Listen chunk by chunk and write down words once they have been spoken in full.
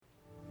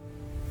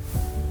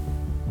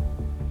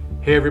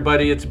Hey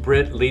everybody, it's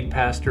Britt, lead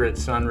pastor at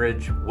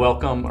Sunridge.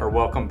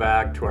 Welcome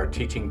back to our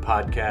teaching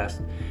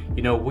podcast.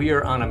 You know, we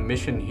are on a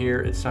mission here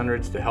at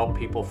Sunridge to help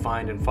people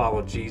find and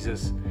follow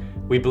Jesus.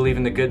 We believe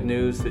in the good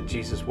news that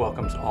Jesus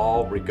welcomes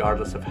all,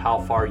 regardless of how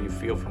far you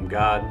feel from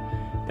God.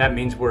 That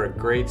means we're a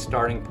great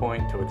starting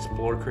point to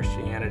explore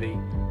Christianity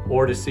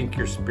or to sink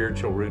your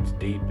spiritual roots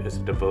deep as a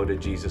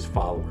devoted Jesus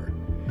follower.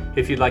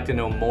 If you'd like to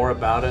know more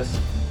about us,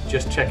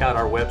 just check out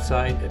our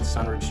website at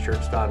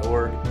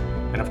sunridgechurch.org.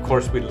 And of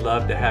course, we'd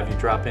love to have you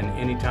drop in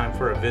anytime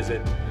for a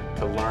visit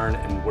to learn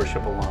and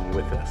worship along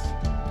with us.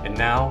 And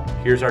now,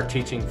 here's our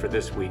teaching for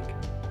this week.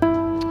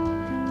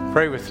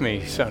 Pray with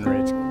me,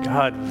 Sunridge.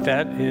 God,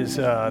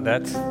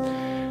 that's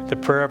the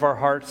prayer of our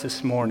hearts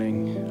this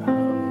morning,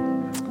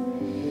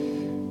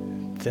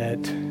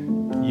 that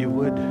you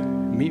would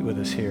meet with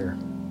us here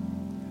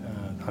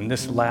on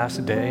this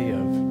last day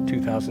of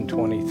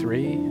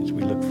 2023 as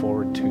we look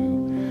forward to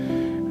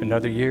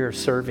another year of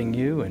serving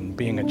you and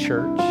being a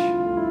church.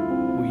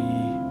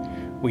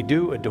 We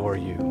do adore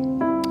you,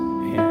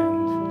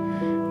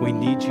 and we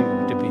need you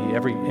to be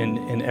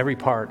in every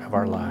part of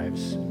our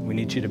lives. We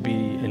need you to be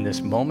in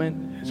this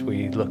moment as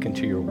we look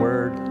into your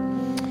word,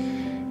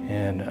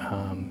 and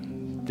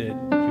that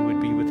you would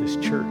be with this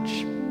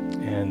church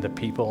and the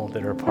people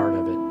that are a part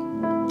of it.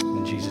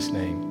 In Jesus'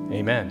 name,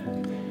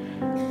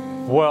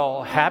 amen.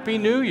 Well, Happy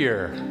New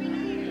Year.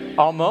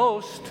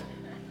 Almost.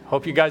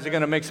 Hope you guys are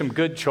going to make some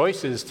good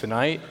choices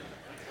tonight.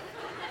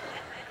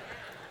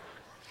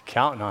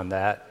 Counting on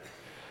that.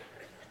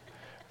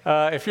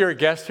 If you're a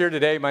guest here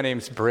today, my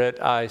name's Britt.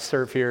 I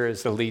serve here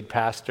as the lead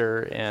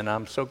pastor, and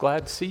I'm so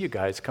glad to see you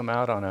guys come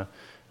out on a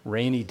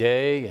rainy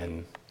day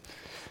and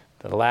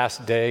the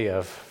last day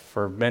of,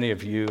 for many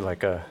of you,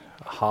 like a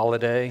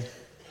holiday.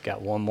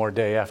 Got one more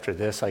day after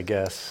this, I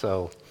guess.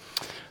 So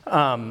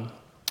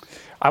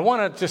I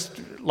want to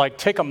just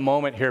take a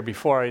moment here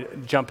before I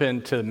jump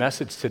into the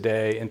message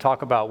today and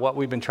talk about what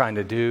we've been trying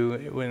to do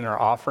in our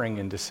offering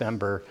in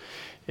December.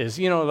 Is,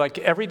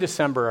 every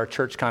December, our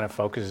church kind of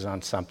focuses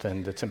on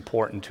something that's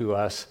important to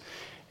us.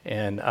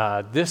 And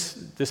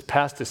this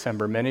past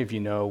December, many of you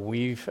know,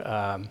 we're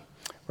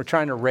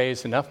trying to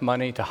raise enough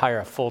money to hire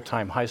a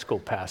full-time high school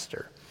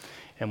pastor.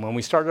 And when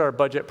we started our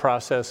budget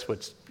process,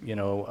 which,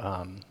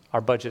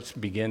 our budget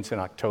begins in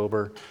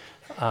October,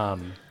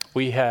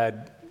 we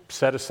had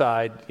set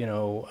aside,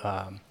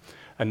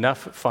 enough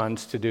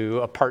funds to do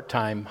a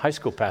part-time high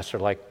school pastor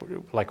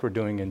like we're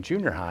doing in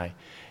junior high.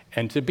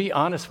 And to be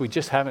honest, we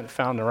just haven't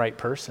found the right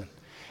person.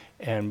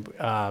 And,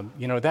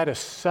 that is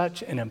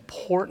such an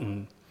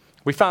important,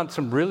 we found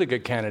some really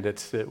good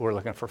candidates that were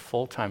looking for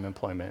full-time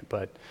employment.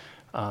 But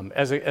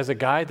as a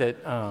guy that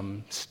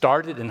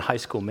started in high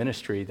school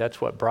ministry, that's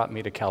what brought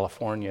me to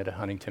California, to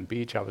Huntington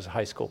Beach. I was a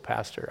high school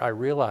pastor. I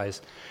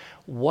realized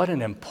what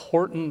an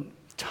important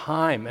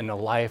time in the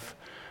life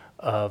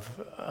of,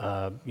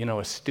 a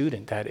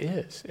student that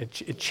is.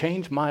 It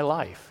changed my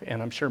life.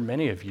 And I'm sure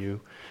many of you,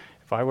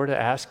 if I were to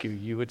ask you,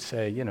 you would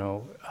say,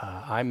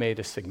 I made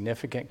a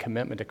significant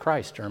commitment to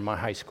Christ during my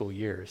high school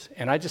years.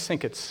 And I just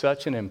think it's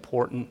such an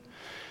important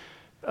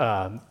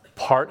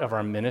part of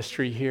our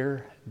ministry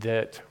here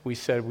that we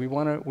said we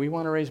want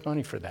to raise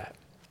money for that.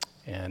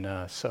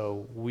 And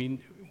so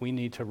we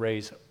need to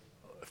raise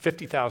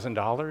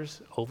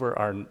 $50,000 over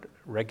our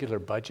regular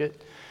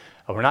budget.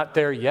 We're not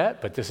there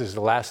yet, but this is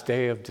the last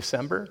day of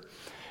December.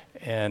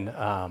 And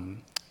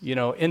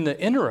in the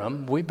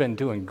interim, we've been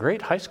doing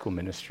great high school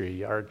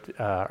ministry.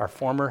 Our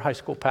former high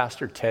school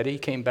pastor, Teddy,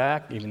 came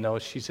back, even though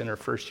she's in her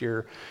first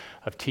year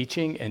of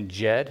teaching, and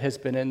Jed has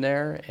been in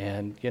there.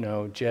 And,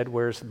 Jed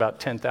wears about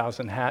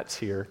 10,000 hats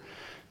here.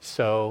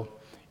 So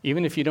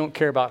even if you don't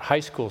care about high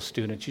school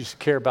students, you just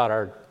care about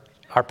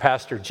our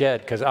pastor,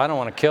 Jed, because I don't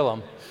want to kill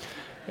him.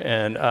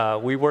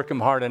 And we work him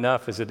hard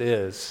enough as it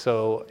is.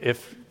 So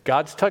if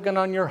God's tugging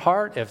on your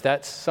heart, if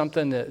that's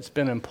something that's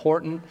been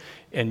important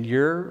in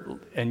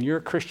your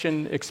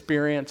Christian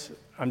experience,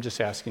 I'm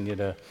just asking you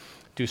to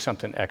do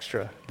something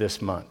extra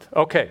this month.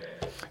 Okay,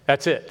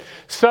 that's it.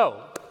 So,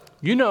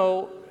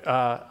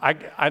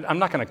 I'm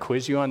not going to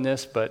quiz you on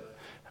this, but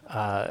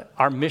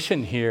our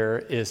mission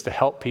here is to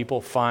help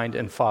people find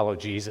and follow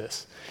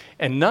Jesus.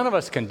 And none of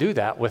us can do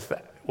that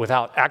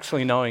without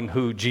actually knowing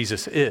who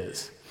Jesus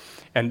is.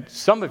 And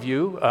some of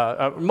you,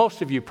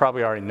 most of you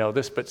probably already know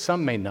this, but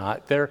some may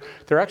not. There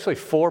are actually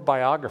 4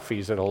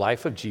 biographies of the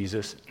life of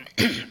Jesus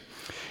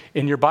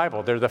in your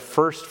Bible. They're the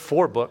first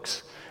 4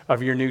 books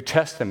of your New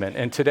Testament.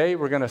 And today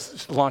we're going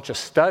to launch a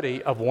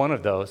study of one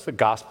of those, the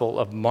Gospel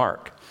of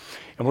Mark.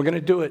 And we're going to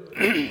do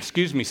it,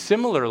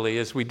 similarly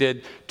as we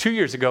did 2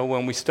 years ago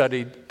when we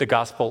studied the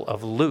Gospel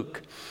of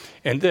Luke.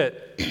 And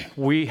that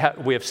we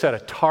have set a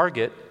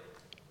target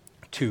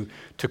to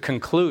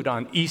conclude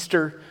on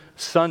Easter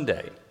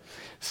Sunday.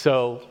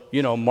 So,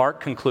 Mark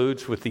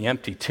concludes with the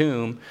empty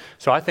tomb.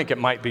 So I think it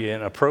might be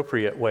an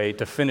appropriate way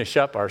to finish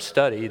up our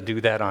study,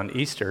 do that on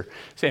Easter.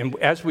 And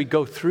as we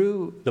go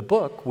through the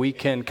book, we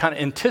can kind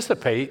of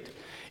anticipate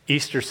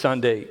Easter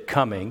Sunday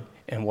coming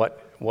and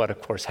what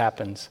of course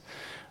happens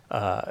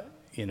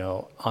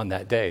on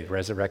that day,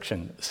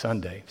 Resurrection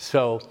Sunday.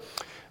 So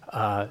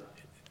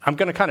I'm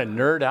going to kind of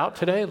nerd out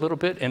today a little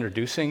bit,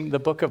 introducing the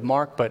book of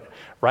Mark, but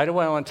right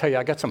away I want to tell you,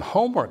 I got some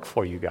homework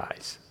for you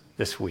guys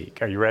this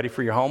week. Are you ready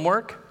for your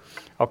homework?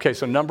 Okay,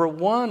 so number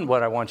one,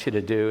 what I want you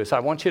to do is I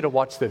want you to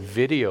watch the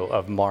video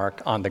of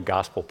Mark on the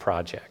Gospel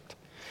Project.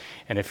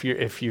 And if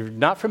you're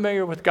not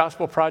familiar with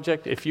Gospel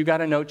Project, if you got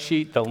a note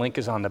sheet, the link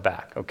is on the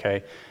back,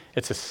 okay?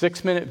 It's a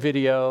 6-minute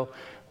video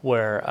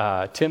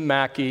where Tim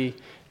Mackey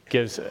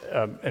gives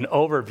an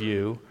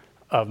overview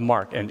of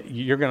Mark, and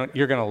you're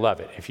gonna love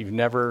it. If you've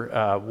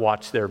never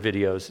watched their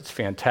videos, it's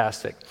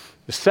fantastic.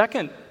 The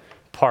second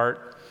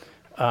part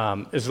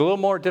is a little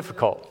more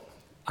difficult.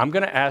 I'm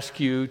going to ask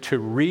you to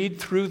read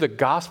through the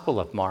Gospel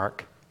of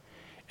Mark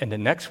in the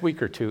next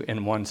week or two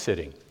in one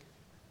sitting.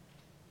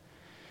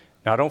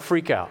 Now, don't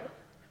freak out,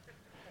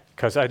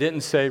 because I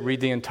didn't say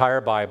read the entire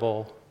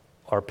Bible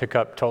or pick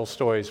up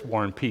Tolstoy's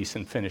War and Peace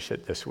and finish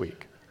it this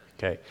week.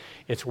 Okay,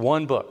 it's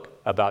one book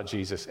about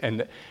Jesus,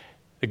 and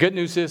the good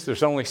news is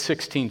there's only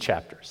 16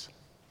 chapters.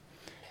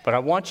 But I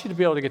want you to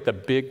be able to get the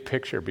big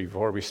picture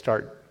before we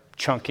start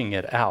chunking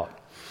it out.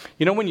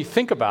 When you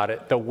think about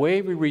it, the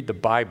way we read the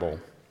Bible,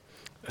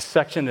 a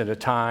section at a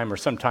time, or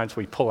sometimes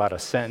we pull out a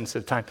sentence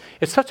at a time,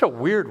 it's such a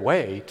weird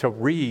way to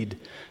read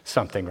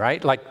something,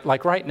 right?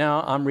 Like right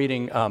now, I'm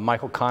reading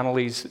Michael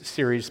Connelly's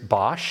series,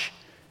 Bosch.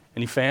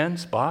 Any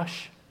fans,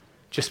 Bosch?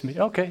 Just me?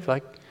 Okay,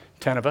 like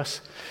 10 of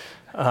us.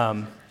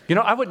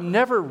 I would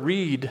never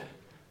read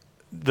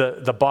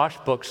the Bosch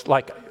books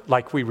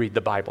like we read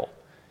the Bible.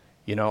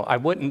 I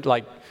wouldn't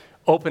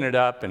open it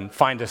up and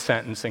find a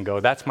sentence and go,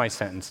 that's my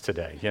sentence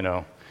today,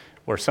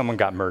 where someone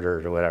got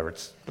murdered or whatever.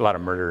 It's a lot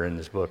of murder in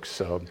his books,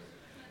 so,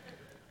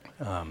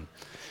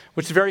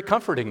 which is very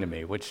comforting to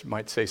me, which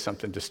might say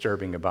something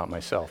disturbing about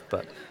myself.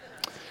 But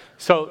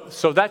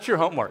so that's your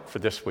homework for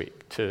this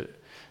week, to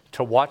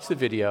watch the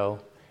video,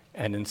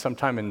 and then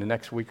sometime in the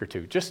next week or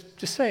two, just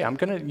say,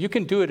 you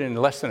can do it in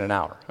less than an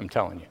hour, I'm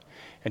telling you.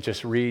 And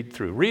just read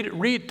through.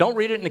 Don't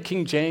read it in the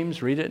King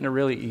James. Read it in a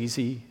really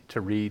easy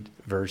to read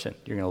version.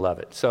 You're going to love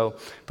it.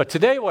 But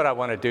today what I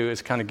want to do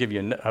is kind of give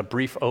you a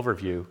brief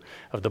overview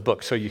of the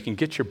book so you can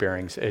get your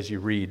bearings as you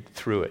read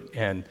through it.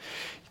 And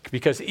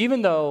because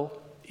even though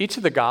each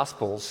of the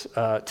Gospels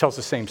tells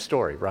the same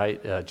story,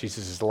 right?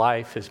 Jesus'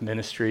 life, his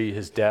ministry,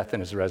 his death,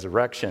 and his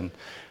resurrection,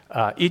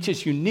 each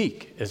is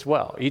unique as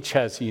well. Each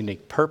has a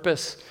unique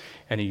purpose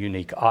and a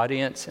unique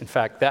audience. In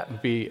fact, that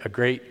would be a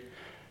great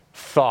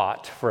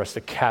thought for us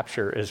to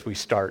capture as we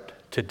start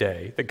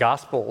today. The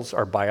Gospels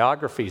are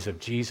biographies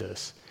of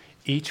Jesus,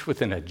 each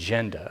with an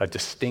agenda, a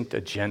distinct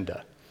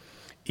agenda.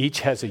 Each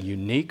has a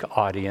unique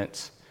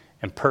audience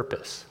and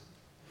purpose.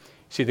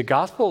 See, the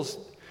Gospels,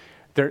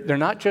 they're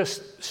not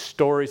just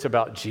stories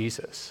about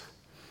Jesus.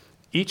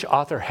 Each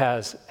author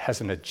has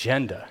an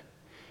agenda,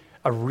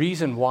 a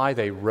reason why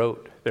they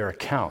wrote their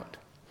account.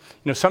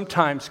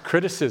 Sometimes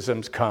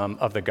criticisms come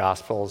of the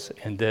Gospels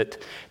in that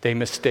they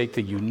mistake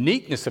the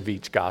uniqueness of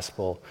each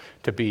Gospel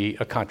to be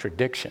a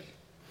contradiction.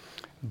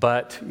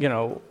 But,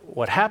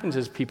 what happens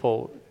is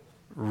people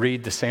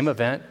read the same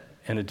event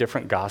in a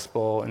different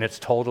Gospel, and it's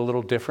told a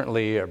little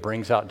differently or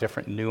brings out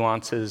different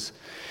nuances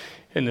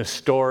in the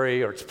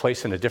story, or it's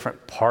placed in a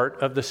different part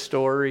of the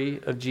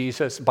story of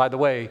Jesus. By the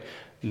way,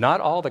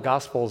 not all the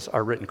Gospels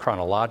are written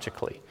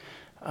chronologically.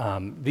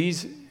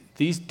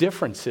 These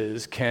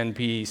differences can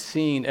be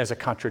seen as a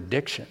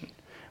contradiction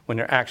when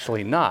they're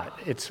actually not.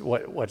 It's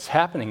what's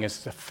happening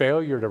is the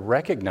failure to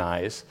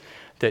recognize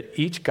that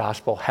each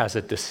gospel has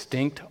a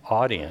distinct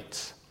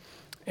audience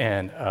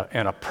and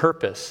a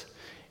purpose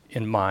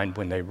in mind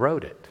when they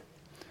wrote it.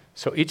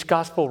 So each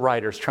gospel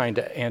writer is trying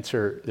to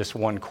answer this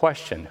one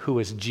question: who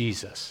is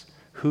Jesus?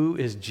 Who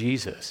is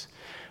Jesus?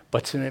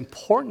 But it's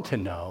important to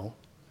know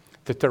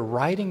that they're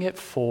writing it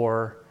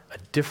for a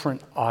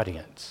different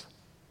audience.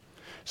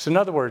 So in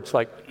other words,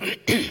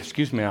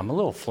 excuse me, I'm a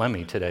little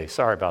phlegmy today.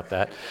 Sorry about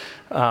that.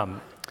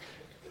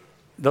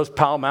 Those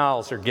Pall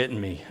Malls are getting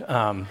me.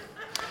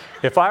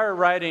 If I were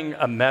writing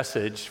a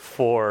message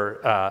for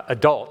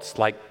adults,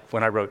 like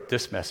when I wrote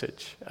this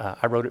message,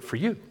 I wrote it for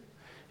you.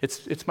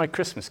 It's my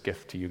Christmas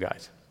gift to you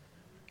guys.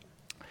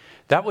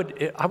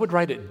 I would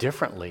write it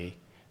differently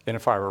than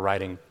if I were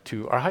writing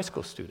to our high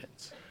school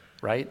students,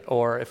 right?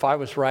 Or if I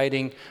was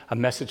writing a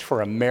message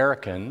for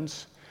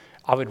Americans,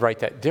 I would write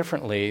that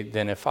differently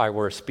than if I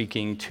were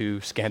speaking to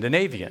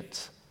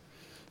Scandinavians.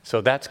 So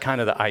that's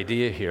kind of the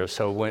idea here.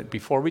 So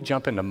before we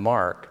jump into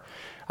Mark,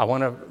 I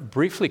want to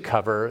briefly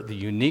cover the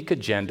unique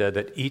agenda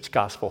that each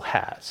gospel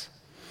has.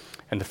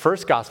 And the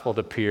first gospel to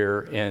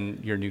appear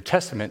in your New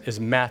Testament is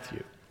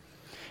Matthew.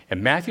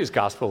 And Matthew's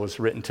gospel was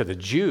written to the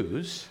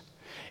Jews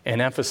and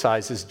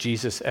emphasizes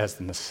Jesus as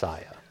the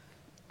Messiah.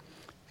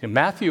 And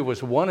Matthew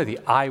was one of the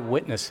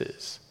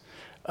eyewitnesses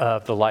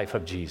of the life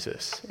of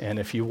Jesus. And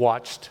if you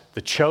watched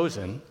The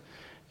Chosen,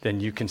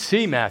 then you can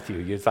see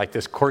Matthew. He's like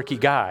this quirky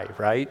guy,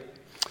 right?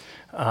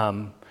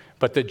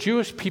 But the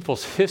Jewish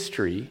people's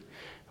history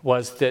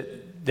was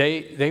that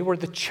they were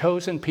the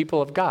chosen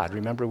people of God.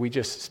 Remember, we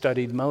just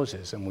studied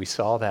Moses, and we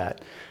saw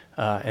that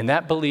And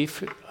that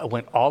belief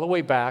went all the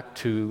way back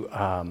to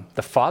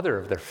the father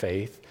of their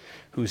faith,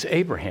 who's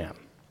Abraham.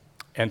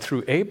 And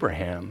through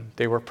Abraham,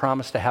 they were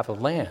promised to have a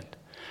land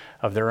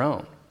of their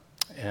own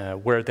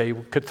where they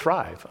could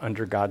thrive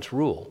under God's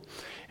rule.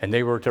 And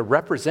they were to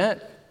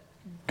represent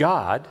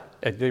God,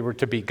 they were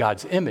to be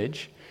God's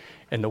image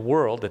in the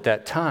world at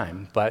that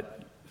time.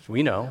 But as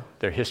we know,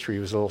 their history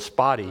was a little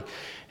spotty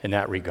in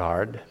that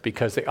regard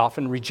because they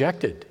often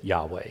rejected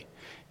Yahweh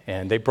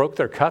and they broke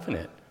their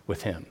covenant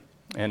with him.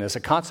 And as a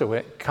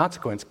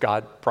consequence,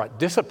 God brought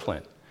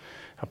discipline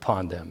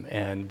upon them,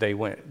 and they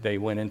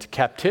went into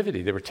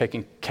captivity. They were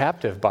taken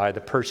captive by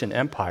the Persian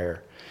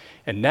Empire.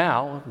 And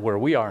now, where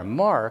we are in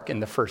Mark, in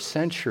the first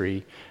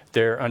century,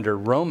 they're under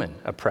Roman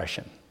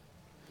oppression.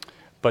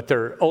 But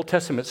their Old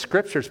Testament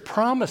scriptures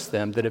promised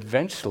them that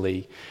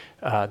eventually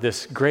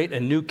this great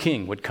and new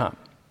king would come,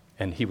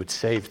 and he would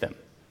save them,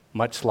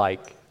 much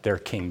like their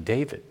King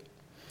David.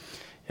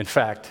 In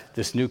fact,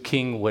 this new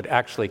king would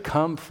actually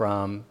come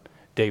from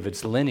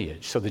David's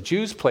lineage. So the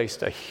Jews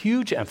placed a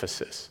huge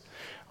emphasis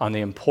on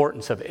the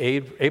importance of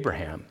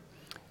Abraham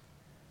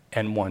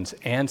and one's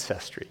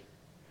ancestry.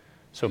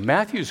 So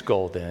Matthew's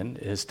goal then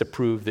is to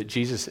prove that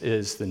Jesus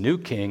is the new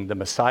king, the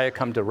Messiah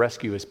come to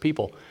rescue his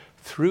people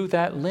through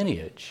that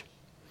lineage.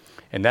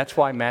 And that's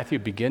why Matthew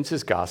begins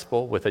his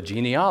gospel with a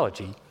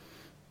genealogy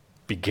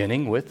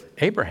beginning with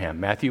Abraham.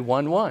 Matthew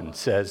 1:1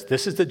 says,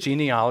 this is the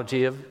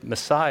genealogy of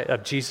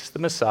Jesus the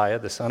Messiah,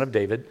 the son of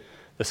David,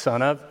 the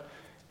son of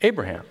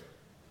Abraham.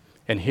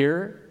 And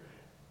here,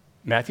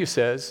 Matthew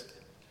says,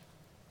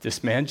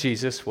 this man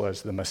Jesus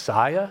was the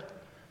Messiah,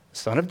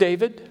 son of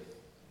David,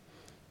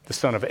 the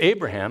son of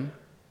Abraham,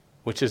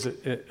 which is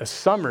a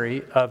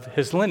summary of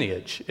his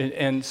lineage.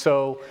 And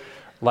so,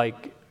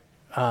 like,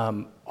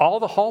 all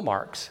the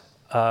hallmarks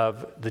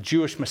of the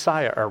Jewish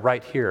Messiah are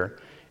right here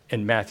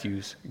in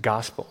Matthew's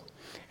gospel.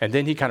 And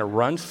then he kind of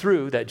runs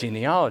through that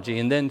genealogy,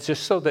 and then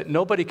just so that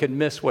nobody could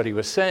miss what he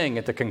was saying,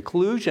 at the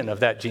conclusion of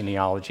that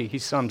genealogy, he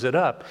sums it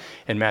up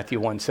in Matthew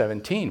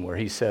 1:17, where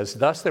he says,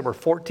 thus there were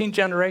 14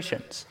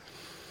 generations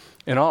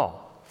in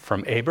all,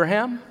 from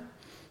Abraham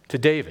to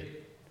David,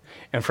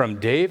 and from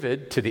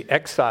David to the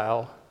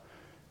exile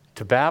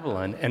to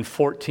Babylon, and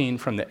 14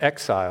 from the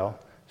exile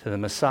to the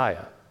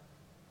Messiah.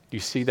 You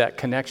see that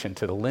connection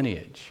to the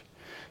lineage.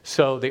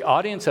 So the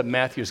audience of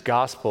Matthew's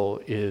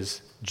gospel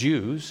is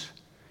Jews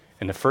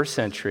in the first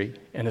century,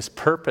 and his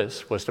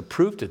purpose was to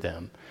prove to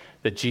them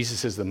that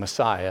Jesus is the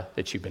Messiah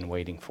that you've been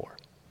waiting for.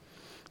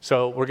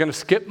 So we're going to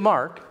skip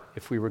Mark,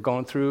 if we were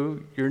going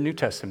through your New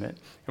Testament,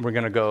 and we're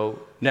going to go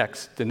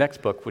the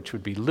next book, which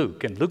would be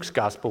Luke. And Luke's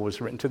gospel was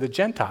written to the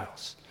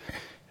Gentiles.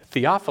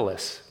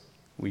 Theophilus,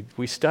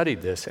 we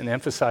studied this and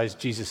emphasized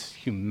Jesus'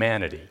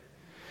 humanity,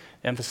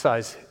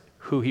 emphasized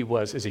who he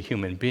was as a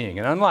human being.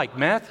 And unlike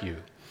Matthew,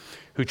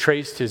 who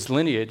traced the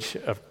lineage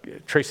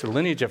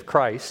of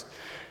Christ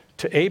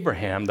to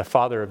Abraham, the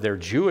father of their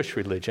Jewish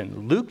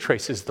religion, Luke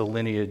traces the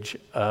lineage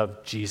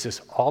of Jesus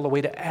all the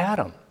way to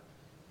Adam,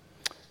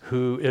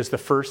 who is the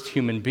first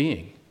human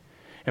being.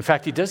 In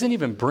fact, he doesn't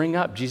even bring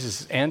up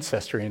Jesus'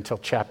 ancestry until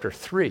chapter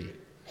 3.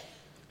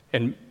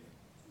 And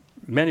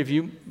many of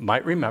you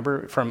might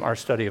remember from our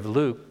study of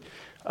Luke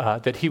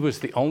that he was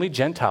the only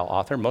Gentile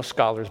author. Most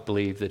scholars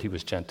believe that he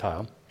was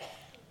Gentile,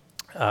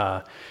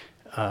 that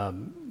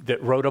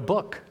wrote a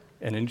book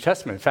in the New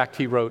Testament. In fact,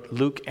 he wrote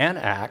Luke and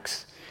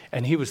Acts,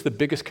 and he was the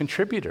biggest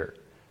contributor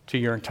to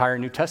your entire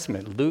New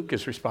Testament. Luke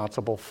is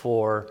responsible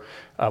for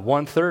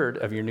 1/3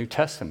 of your New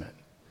Testament.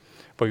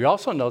 But you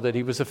also know that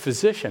he was a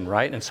physician,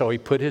 right? And so he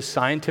put his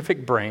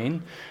scientific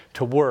brain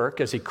to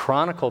work as he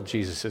chronicled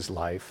Jesus'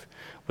 life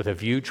with a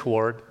view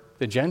toward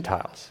the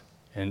Gentiles.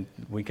 And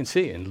we can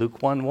see in Luke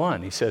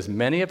 1:1, he says,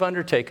 many have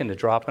undertaken to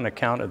draw up an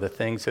account of the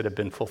things that have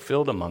been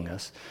fulfilled among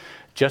us,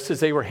 just as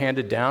they were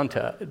handed down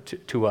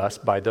to us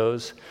by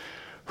those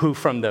who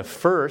from the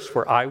first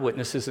were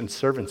eyewitnesses and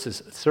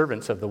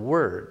servants of the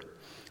word.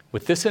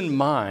 With this in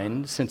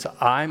mind, since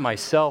I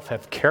myself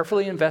have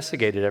carefully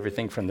investigated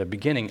everything from the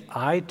beginning,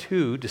 I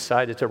too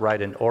decided to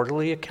write an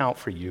orderly account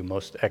for you,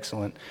 most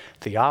excellent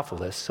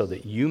Theophilus, so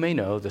that you may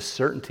know the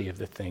certainty of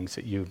the things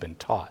that you've been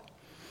taught.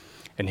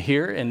 And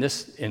here in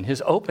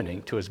his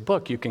opening to his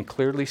book, you can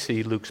clearly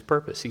see Luke's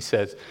purpose. He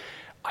says,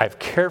 I've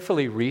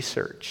carefully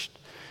researched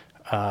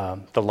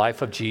the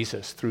life of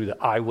Jesus through the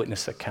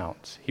eyewitness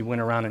accounts. He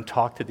went around and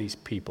talked to these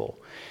people,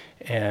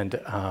 and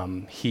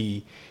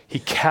he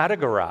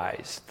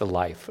categorized the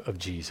life of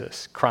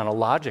Jesus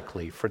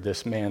chronologically for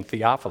this man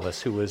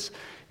Theophilus, who was,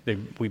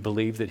 we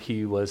believe that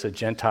he was a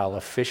Gentile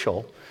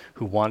official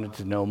who wanted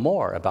to know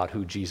more about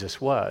who Jesus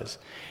was.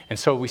 And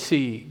so we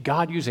see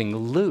God using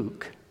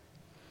Luke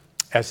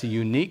as a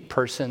unique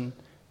person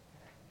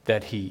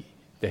that he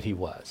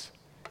was,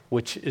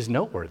 which is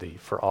noteworthy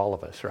for all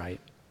of us, right?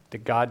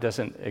 That God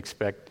doesn't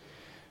expect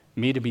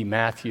me to be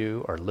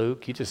Matthew or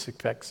Luke. He just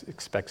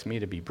expects me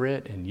to be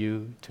Britt and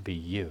you to be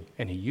you.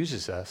 And he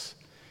uses us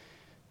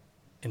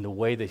in the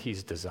way that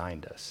he's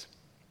designed us.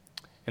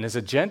 And as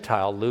a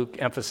Gentile, Luke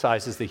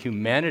emphasizes the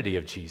humanity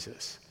of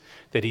Jesus,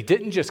 that he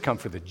didn't just come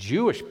for the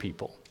Jewish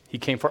people. He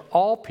came for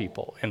all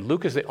people. And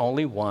Luke is the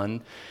only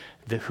one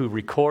who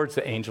records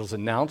the angel's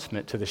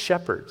announcement to the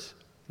shepherds.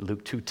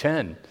 Luke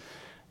 2:10,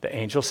 the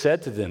angel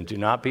said to them, "Do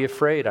not be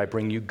afraid. I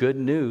bring you good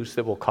news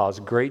that will cause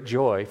great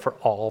joy for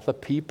all the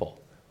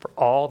people." For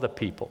all the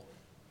people.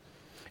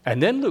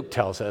 And then Luke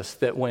tells us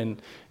that when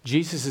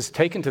Jesus is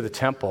taken to the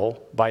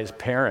temple by his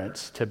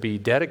parents to be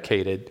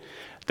dedicated,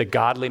 the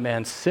godly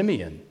man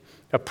Simeon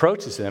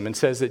approaches him and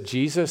says that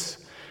Jesus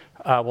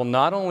will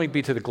not only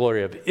be to the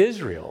glory of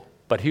Israel,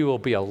 but he will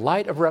be a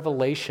light of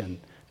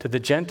revelation to the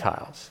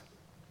Gentiles.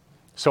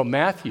 So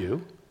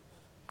Matthew,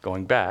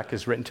 going back,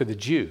 is written to the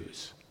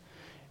Jews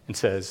and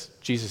says,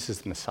 Jesus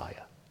is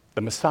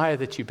the Messiah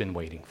that you've been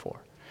waiting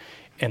for.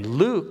 And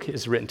Luke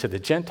is written to the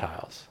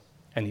Gentiles,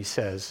 and he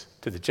says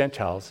to the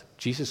Gentiles,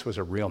 Jesus was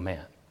a real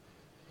man.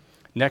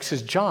 Next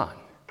is John.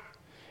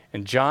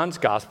 And John's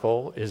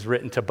gospel is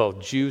written to both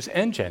Jews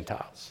and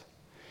Gentiles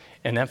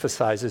and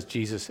emphasizes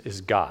Jesus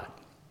is God.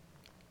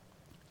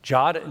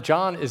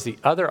 John is the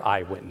other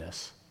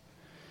eyewitness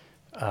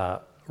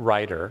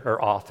writer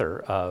or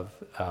author of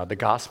the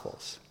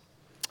Gospels.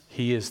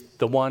 He is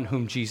the one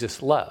whom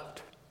Jesus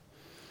loved.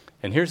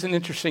 And here's an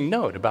interesting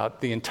note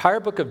about the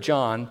entire book of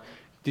John.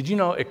 Did you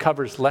know it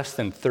covers less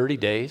than 30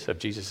 days of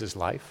Jesus'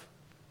 life?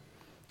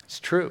 It's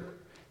true.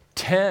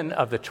 10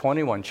 of the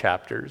 21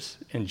 chapters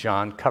in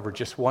John cover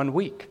just 1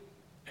 week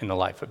in the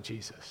life of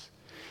Jesus.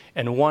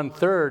 And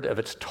 1/3 of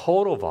its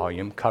total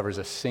volume covers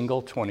a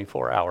single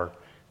 24-hour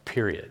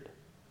period.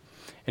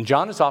 And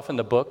John is often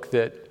the book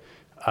that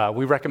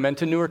we recommend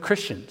to newer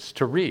Christians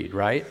to read,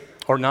 right?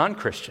 Or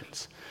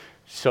non-Christians,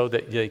 so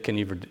that they can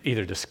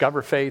either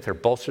discover faith or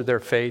bolster their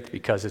faith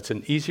because it's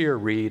an easier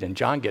read, and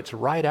John gets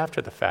right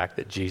after the fact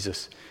that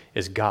Jesus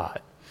is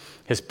God.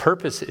 His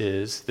purpose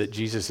is that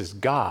Jesus is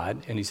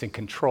God, and he's in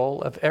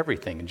control of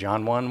everything. In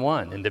John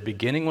 1:1, in the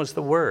beginning was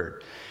the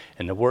Word,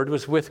 and the Word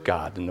was with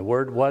God, and the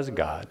Word was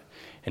God,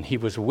 and he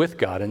was with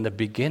God in the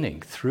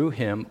beginning. Through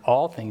him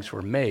all things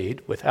were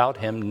made. Without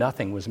him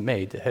nothing was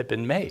made that had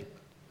been made.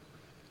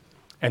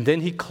 And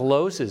then he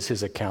closes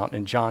his account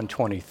in John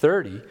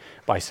 20:30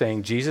 by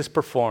saying, Jesus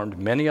performed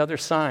many other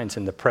signs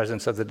in the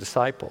presence of the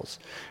disciples,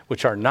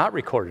 which are not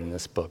recorded in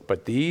this book,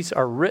 but these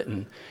are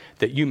written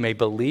that you may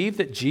believe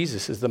that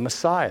Jesus is the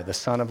Messiah, the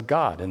Son of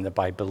God, and that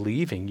by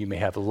believing you may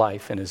have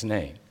life in his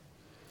name.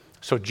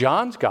 So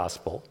John's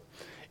gospel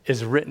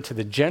is written to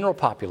the general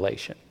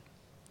population,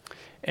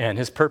 and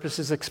his purpose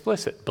is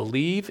explicit.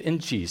 Believe in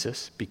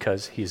Jesus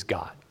because he's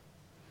God.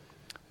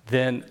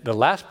 Then the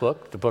last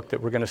book, the book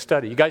that we're going to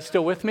study. You guys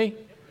still with me?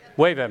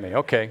 Wave at me.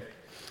 Okay.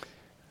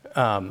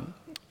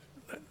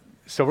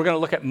 So we're going to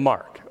look at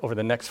Mark over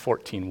the next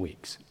 14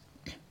 weeks.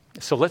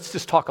 So let's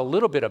just talk a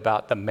little bit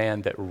about the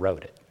man that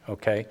wrote it,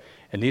 okay?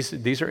 And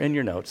these are in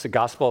your notes. The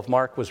Gospel of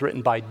Mark was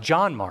written by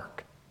John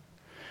Mark.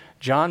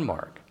 John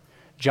Mark.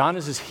 John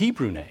is his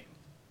Hebrew name,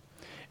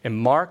 and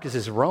Mark is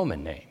his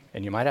Roman name.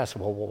 And you might ask,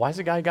 well, why's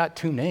the guy got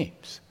two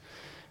names?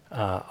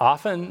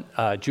 Often,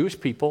 Jewish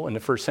people in the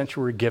first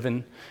century were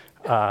given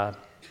a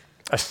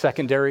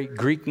secondary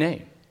Greek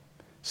name.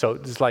 So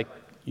it's like,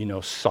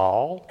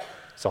 Saul.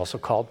 It's also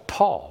called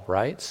Paul,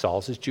 right?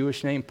 Saul's his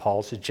Jewish name.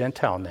 Paul's his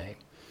Gentile name.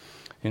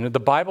 The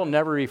Bible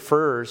never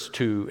refers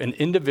to an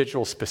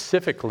individual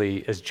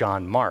specifically as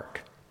John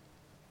Mark.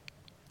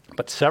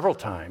 But several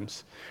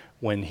times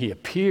when he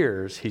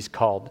appears, he's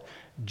called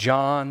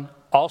John,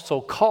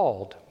 also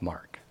called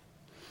Mark.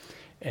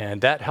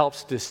 And that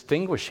helps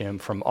distinguish him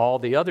from all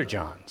the other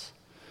Johns,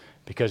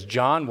 because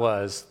John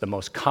was the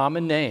most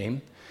common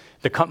name,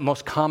 the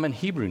most common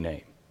Hebrew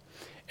name.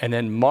 And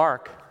then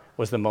Mark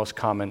was the most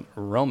common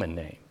Roman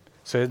name.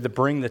 So they had to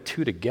bring the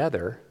two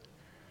together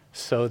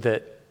so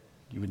that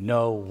you would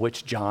know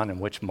which John and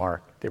which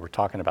Mark they were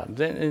talking about.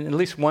 In at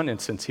least one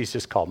instance, he's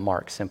just called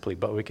Mark simply,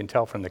 but we can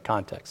tell from the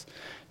context,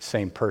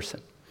 same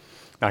person.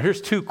 Now,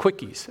 here's two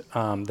quickies.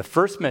 The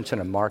first mention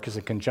of Mark is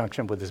in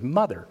conjunction with his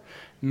mother,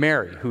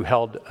 Mary, who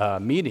held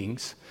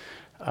meetings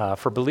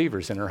for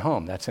believers in her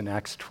home. That's in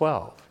Acts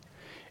 12.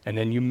 And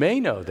then you may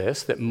know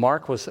this, that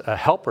Mark was a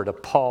helper to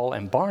Paul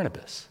and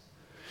Barnabas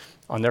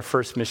on their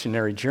first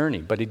missionary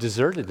journey, but he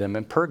deserted them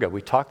in Perga.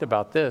 We talked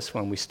about this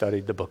when we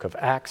studied the book of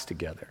Acts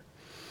together.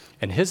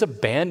 And his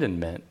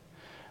abandonment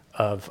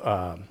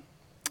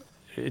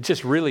it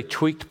just really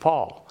tweaked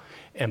Paul.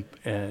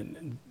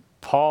 And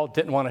Paul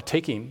didn't want to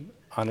take him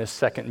on his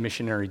second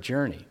missionary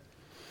journey.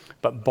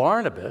 But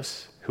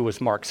Barnabas, who was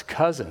Mark's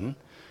cousin,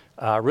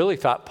 really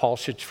thought Paul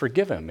should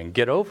forgive him and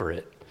get over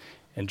it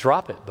and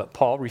drop it. But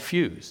Paul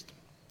refused.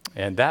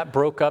 And that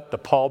broke up the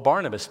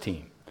Paul-Barnabas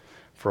team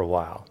for a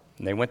while.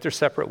 And they went their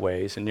separate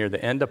ways. And near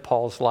the end of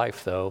Paul's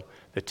life, though,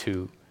 the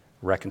two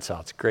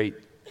reconciled. It's a great,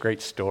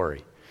 great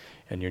story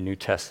in your New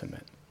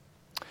Testament.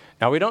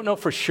 Now, we don't know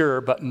for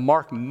sure, but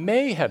Mark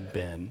may have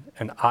been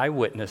an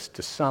eyewitness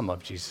to some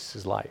of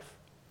Jesus' life.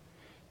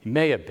 He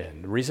may have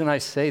been. The reason I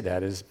say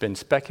that is been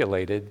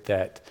speculated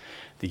that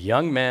the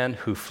young man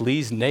who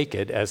flees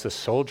naked as the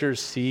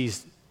soldiers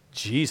sees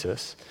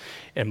Jesus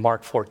in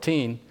Mark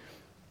 14,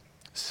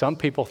 some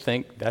people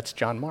think that's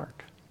John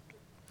Mark.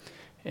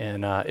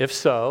 And if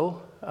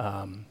so,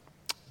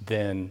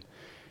 then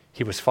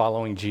he was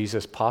following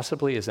Jesus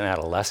possibly as an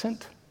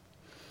adolescent.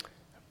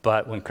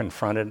 But when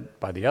confronted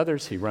by the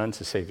others, he runs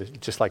to save his,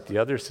 just like the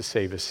others, to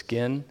save his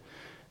skin.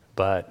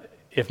 But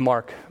if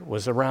Mark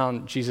was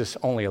around Jesus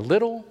only a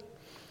little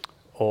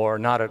or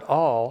not at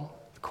all,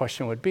 the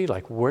question would be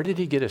like, where did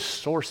he get his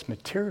source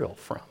material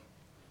from?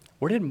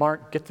 Where did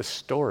Mark get the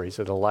stories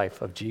of the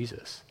life of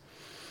Jesus?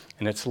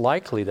 And it's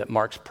likely that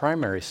Mark's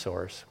primary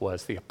source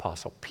was the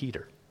Apostle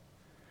Peter.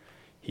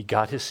 He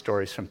got his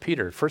stories from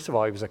Peter. First of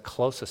all, he was a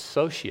close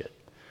associate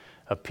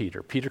of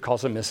Peter. Peter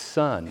calls him his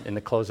son in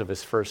the close of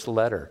his first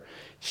letter.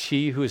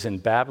 She who is in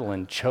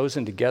Babylon,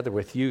 chosen together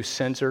with you,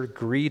 sends her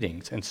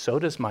greetings, and so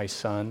does my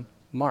son,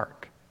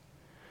 Mark.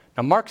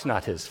 Now, Mark's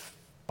not his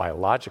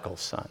biological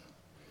son.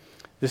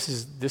 This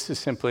is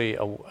simply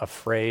a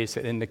phrase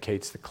that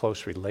indicates the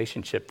close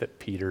relationship that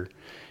Peter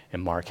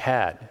and Mark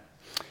had.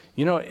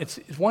 You know, it's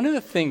one of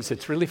the things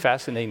that's really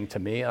fascinating to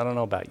me. I don't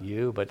know about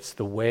you, but it's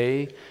the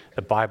way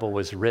the Bible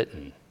was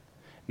written.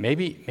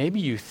 Maybe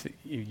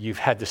you've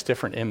had this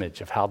different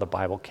image of how the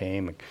Bible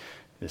came.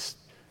 This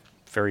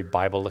very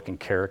Bible-looking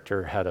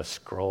character had a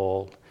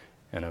scroll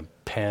and a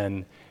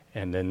pen,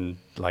 and then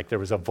like there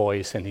was a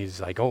voice, and he's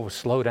like, "Oh,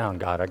 slow down,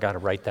 God, I got to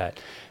write that."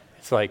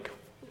 It's like,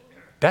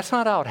 that's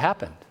not how it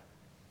happened.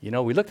 You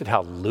know, we looked at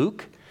how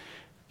Luke,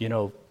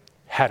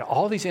 had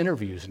all these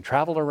interviews and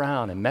traveled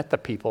around and met the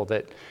people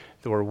that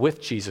were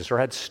with Jesus or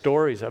had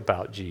stories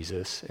about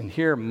Jesus. And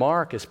here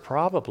Mark is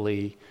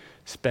probably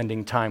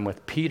spending time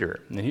with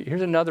Peter. And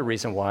here's another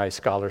reason why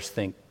scholars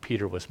think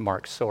Peter was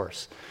Mark's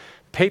source.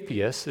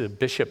 Papias, the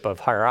bishop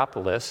of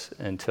Hierapolis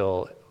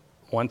until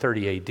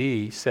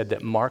 130 AD, said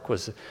that Mark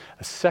was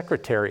a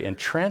secretary and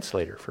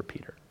translator for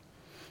Peter.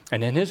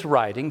 And in his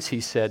writings,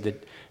 he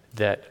said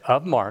that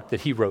of Mark,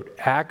 that he wrote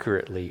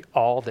accurately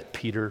all that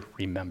Peter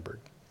remembered.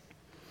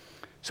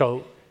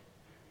 So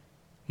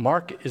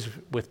Mark is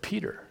with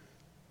Peter,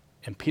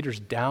 and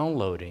Peter's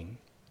downloading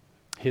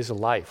his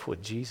life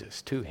with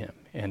Jesus to him.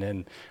 And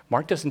then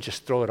Mark doesn't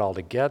just throw it all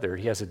together.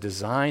 He has a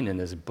design in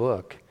his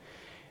book.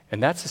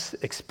 And that's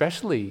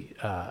especially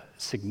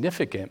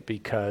significant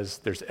because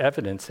there's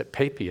evidence that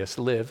Papias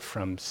lived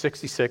from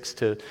 66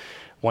 to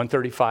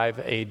 135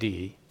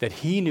 AD, that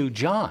he knew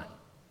John,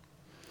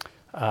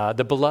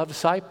 the beloved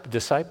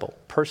disciple,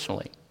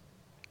 personally.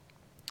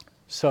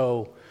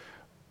 So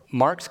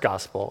Mark's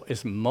gospel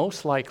is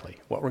most likely,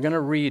 what we're going to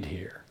read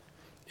here,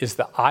 is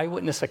the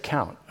eyewitness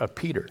account of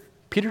Peter.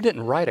 Peter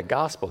didn't write a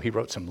gospel. He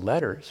wrote some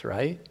letters,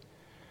 right?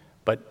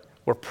 But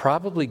we're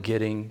probably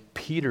getting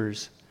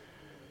Peter's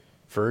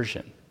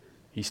version.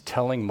 He's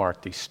telling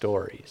Mark these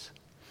stories.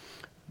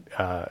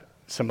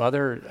 Some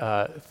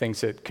other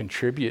things that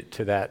contribute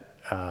to that,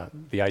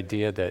 the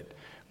idea that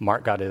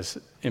Mark got his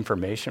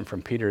information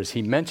from Peter, is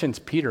he mentions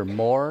Peter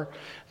more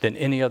than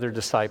any other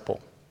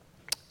disciple.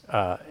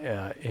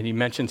 And he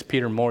mentions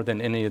Peter more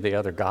than any of the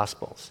other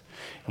Gospels.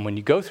 And when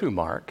you go through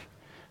Mark,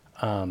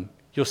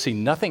 you'll see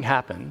nothing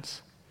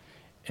happens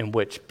in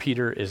which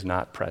Peter is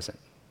not present.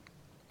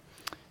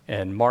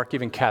 And Mark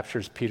even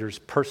captures Peter's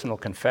personal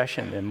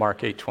confession in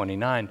Mark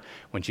 8:29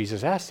 when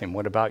Jesus asked him,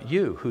 "What about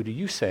you? Who do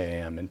you say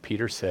I am?" And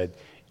Peter said,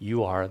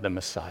 "You are the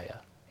Messiah."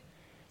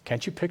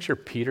 Can't you picture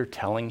Peter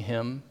telling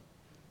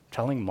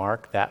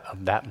Mark that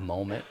of that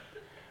moment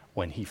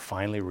when he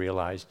finally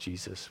realized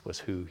Jesus was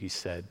who he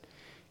said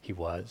he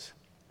was?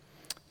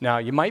 Now,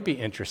 you might be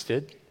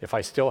interested, if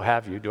I still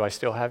have you. Do I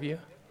still have you?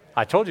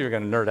 I told you we were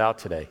going to nerd out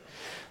today.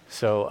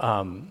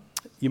 So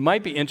you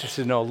might be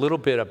interested to know a little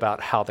bit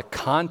about how the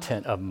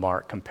content of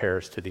Mark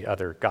compares to the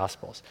other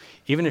Gospels.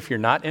 Even if you're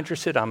not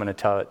interested, I'm going to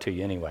tell it to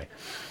you anyway.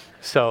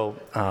 So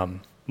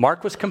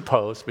Mark was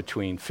composed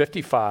between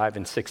 55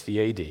 and 60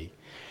 AD,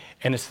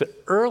 and it's the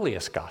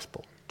earliest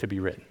Gospel to be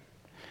written.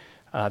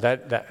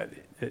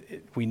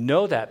 We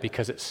know that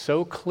because it's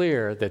so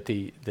clear that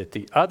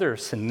the other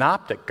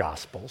synoptic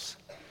Gospels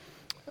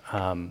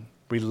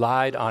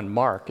relied on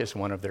Mark as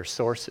one of their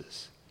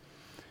sources.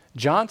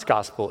 John's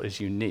Gospel is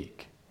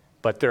unique,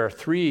 but there are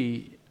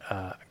three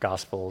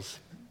Gospels,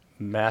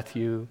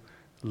 Matthew,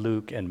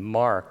 Luke, and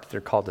Mark. They're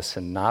called the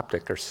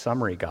synoptic or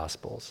summary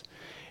Gospels.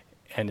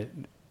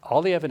 And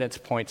all the evidence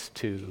points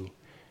to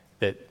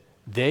that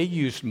they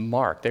used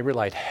Mark. They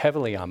relied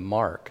heavily on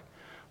Mark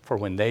for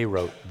when they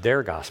wrote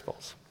their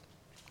Gospels.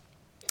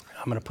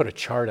 I'm going to put a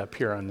chart up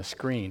here on the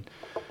screen.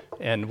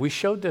 And we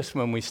showed this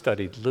when we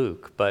studied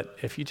Luke, but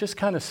if you just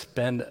kind of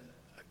spend a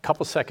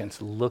couple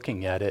seconds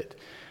looking at it,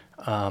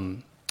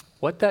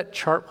 what that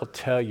chart will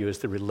tell you is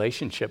the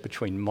relationship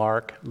between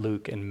Mark,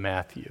 Luke, and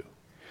Matthew.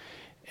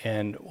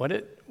 And what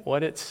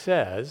it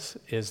says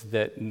is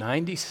that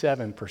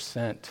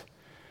 97%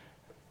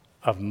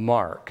 of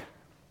Mark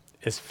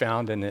is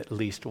found in at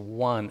least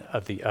one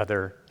of the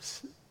other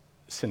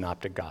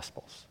synoptic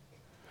Gospels.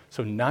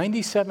 So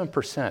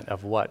 97%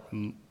 of what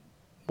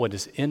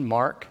is in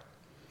Mark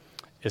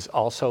is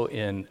also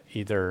in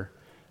either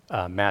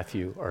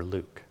Matthew or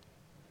Luke.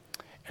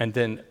 And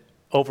then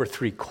over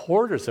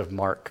 3/4 of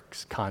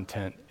Mark's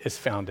content is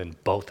found in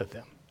both of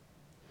them.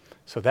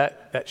 So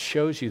that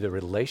shows you the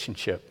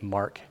relationship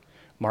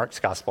Mark's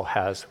gospel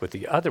has with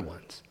the other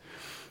ones.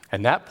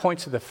 And that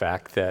points to the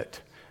fact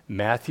that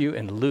Matthew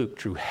and Luke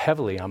drew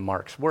heavily on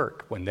Mark's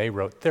work when they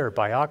wrote their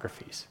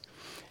biographies.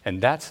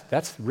 And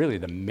that's really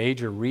the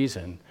major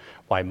reason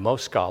why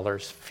most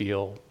scholars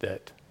feel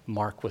that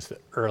Mark was the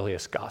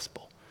earliest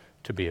gospel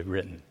to be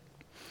written.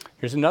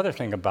 Here's another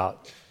thing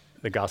about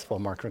the Gospel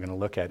of Mark we're going to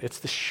look at. It's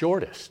the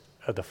shortest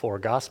of the four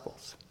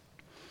Gospels.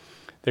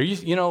 I'm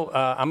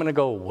going to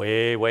go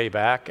way, way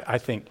back. I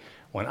think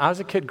when I was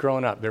a kid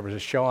growing up, there was a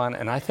show on,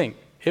 and I think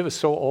it was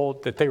so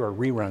old that they were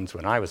reruns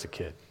when I was a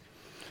kid.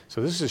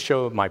 So this is a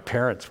show my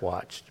parents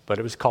watched, but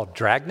it was called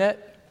Dragnet.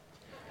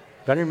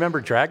 Does anyone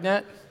remember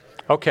Dragnet?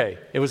 Okay,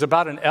 it was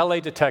about an LA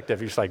detective.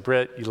 He's like,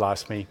 Britt, you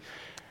lost me.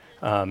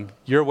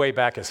 You're way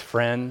back as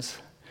Friends,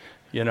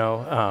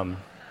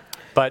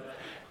 But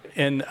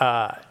in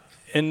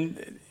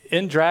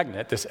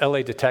Dragnet, this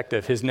LA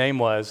detective, his name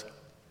was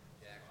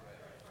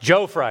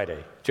Joe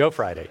Friday. Joe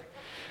Friday.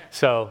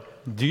 So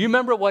do you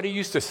remember what he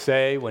used to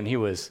say when he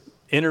was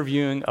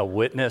interviewing a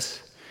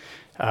witness?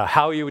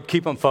 How he would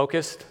keep them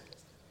focused?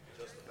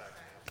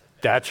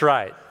 That's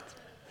right.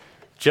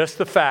 Just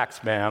the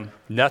facts, ma'am.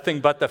 Nothing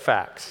but the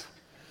facts.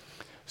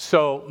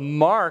 So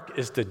Mark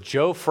is the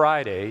Joe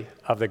Friday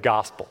of the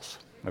Gospels,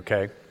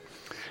 okay?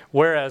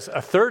 Whereas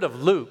a third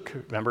of Luke,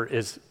 remember,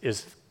 is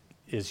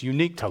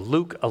unique to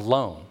Luke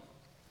alone.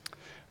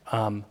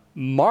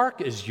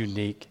 Mark is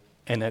unique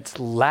in its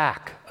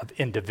lack of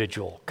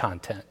individual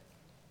content.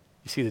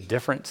 You see the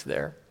difference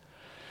there?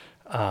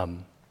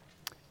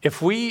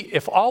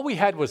 If all we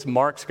had was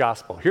Mark's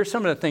gospel, here's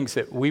some of the things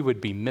that we would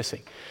be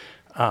missing.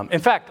 In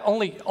fact,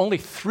 only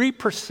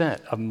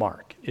 3% of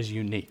Mark is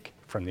unique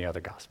from the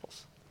other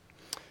gospels.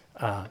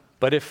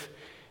 But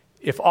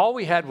if all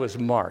we had was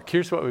Mark,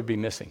 here's what we'd be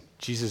missing: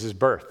 Jesus'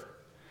 birth.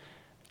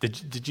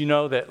 Did you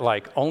know that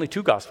only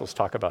 2 gospels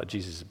talk about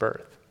Jesus'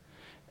 birth?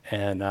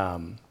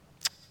 And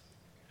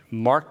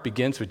Mark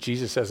begins with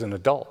Jesus as an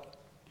adult.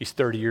 He's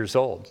 30 years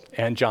old,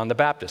 and John the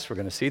Baptist. We're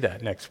going to see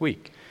that next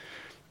week.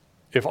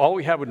 If all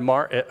we had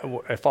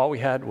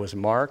was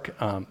Mark,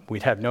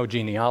 we'd have no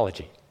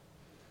genealogy.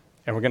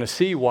 And we're going to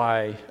see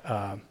why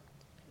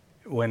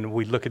when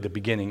we look at the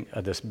beginning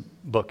of this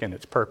book and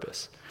its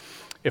purpose.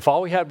 If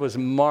all we had was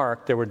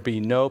Mark, there would be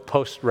no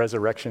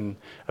post-resurrection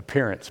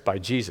appearance by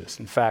Jesus.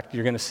 In fact,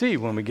 you're going to see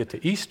when we get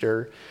to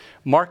Easter,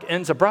 Mark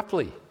ends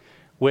abruptly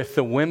with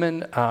the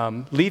women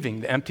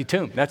leaving the empty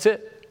tomb. That's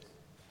it.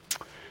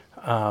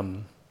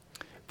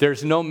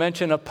 There's no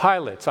mention of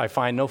Pilate. I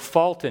find no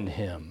fault in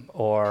him,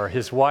 or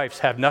his wives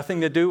have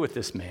nothing to do with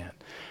this man.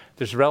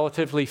 There's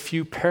relatively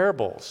few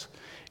parables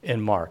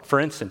in Mark. For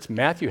instance,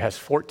 Matthew has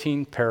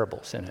 14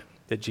 parables in it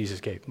that Jesus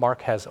gave.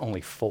 Mark has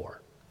only 4.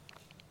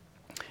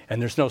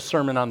 And there's no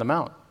Sermon on the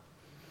Mount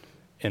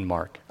in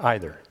Mark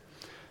either.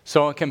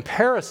 So in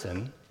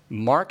comparison,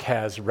 Mark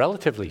has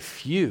relatively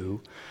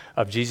few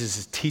of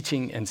Jesus'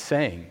 teaching and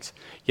sayings,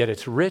 yet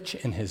it's rich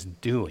in his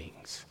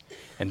doings.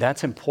 And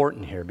that's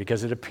important here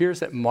because it appears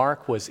that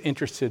Mark was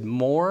interested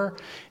more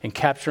in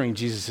capturing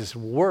Jesus'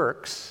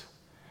 works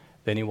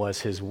than he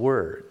was his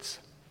words.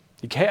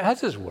 He has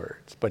his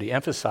words, but he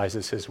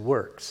emphasizes his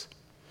works.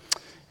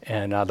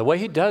 And the way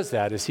he does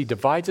that is he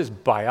divides his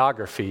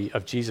biography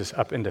of Jesus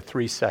up into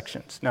 3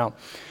 sections. Now,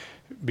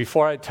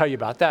 before I tell you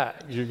about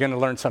that, you're going to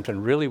learn something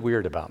really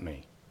weird about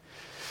me.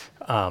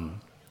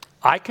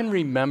 I can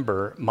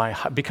remember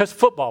because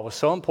football was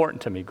so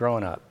important to me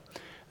growing up,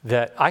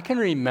 that I can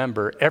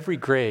remember every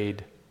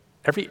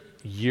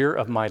year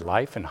of my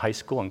life in high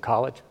school and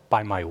college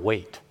by my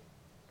weight.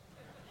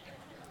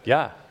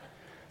 Yeah.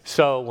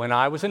 So when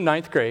I was in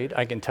 9th grade,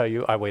 I can tell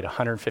you I weighed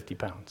 150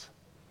 pounds.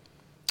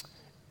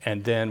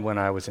 And then when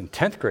I was in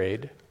 10th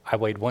grade, I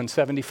weighed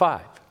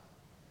 175.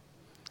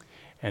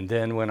 And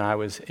then when I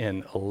was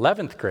in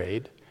 11th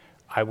grade,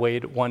 I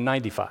weighed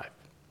 195.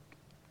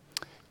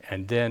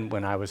 And then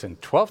when I was in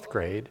 12th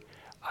grade,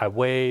 I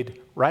weighed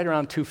right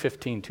around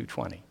 215,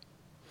 220.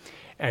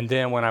 And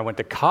then when I went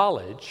to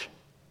college,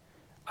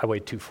 I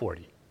weighed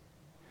 240.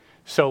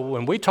 So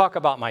when we talk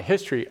about my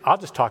history, I'll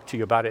just talk to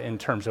you about it in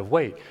terms of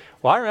weight.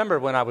 Well, I remember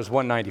when I was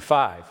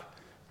 195,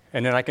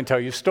 and then I can tell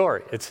you a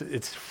story.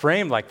 It's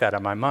framed like that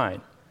in my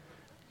mind.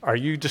 Are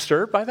you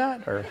disturbed by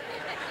that? Or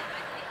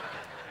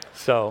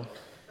So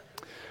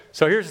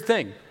here's the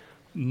thing.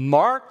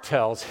 Mark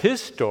tells his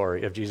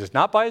story of Jesus,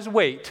 not by his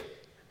weight,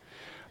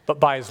 but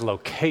by his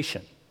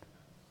location,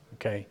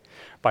 okay?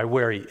 By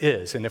where he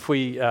is. And if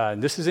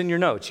this is in your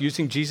notes,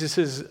 using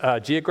Jesus'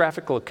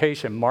 geographic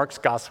location, Mark's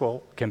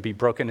gospel can be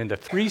broken into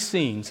 3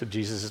 scenes of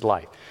Jesus'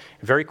 life.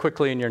 Very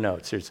quickly in your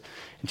notes, in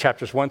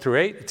chapters 1 through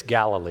 8, it's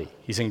Galilee.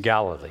 He's in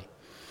Galilee.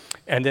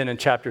 And then in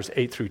chapters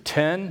 8 through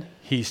 10,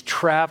 he's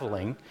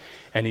traveling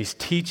and he's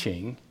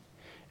teaching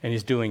and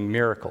he's doing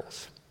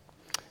miracles.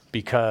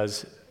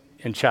 Because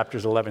in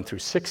chapters 11 through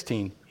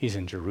 16, he's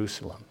in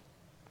Jerusalem.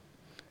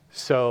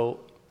 So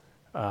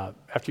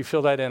after you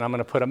fill that in, I'm going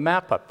to put a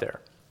map up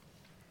there.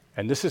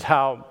 And this is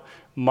how,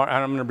 and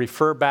I'm going to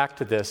refer back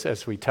to this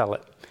as we tell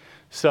it.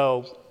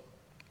 So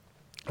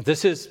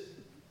this is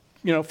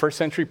first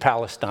century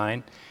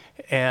Palestine.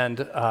 And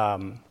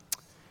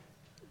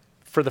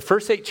for the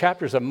first 8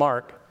 chapters of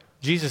Mark,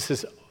 Jesus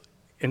is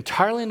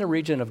entirely in the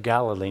region of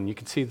Galilee. And you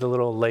can see the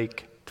little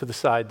lake to the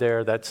side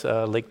there. That's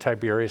Lake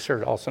Tiberias,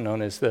 or also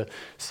known as the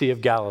Sea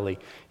of Galilee.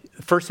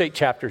 The first 8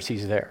 chapters,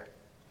 he's there.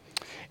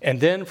 And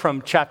then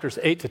from chapters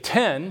 8 to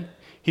 10,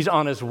 he's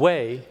on his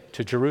way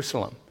to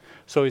Jerusalem.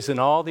 So he's in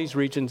all these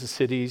regions,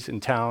 cities,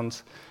 and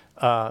towns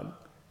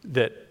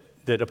that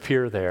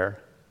appear there.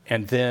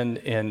 And then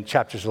in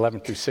chapters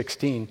 11 through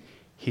 16,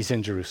 he's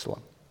in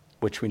Jerusalem,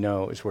 which we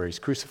know is where he's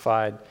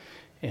crucified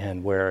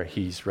and where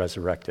he's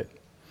resurrected.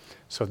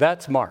 So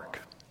that's Mark.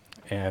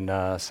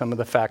 And some of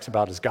the facts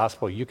about his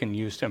gospel you can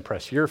use to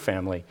impress your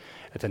family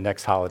at the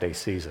next holiday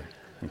season.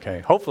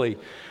 Okay, hopefully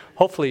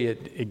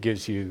it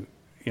gives you,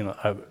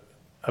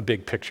 a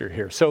big picture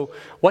here. So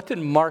what did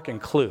Mark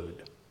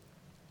include?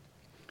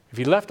 If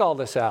he left all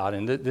this out,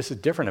 and this is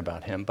different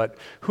about him, but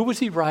who was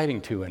he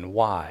writing to and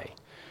why?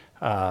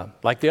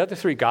 Like the other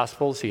 3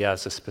 Gospels, he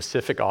has a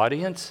specific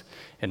audience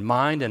in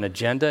mind, an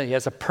agenda. He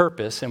has a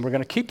purpose, and we're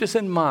going to keep this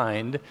in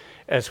mind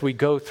as we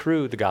go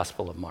through the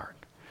Gospel of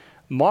Mark.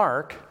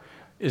 Mark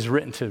is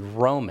written to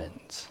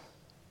Romans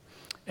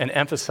and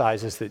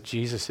emphasizes that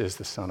Jesus is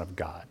the Son of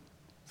God.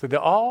 So they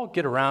all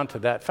get around to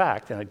that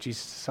fact, that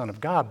Jesus is the Son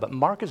of God, but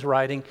Mark is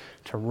writing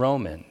to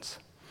Romans,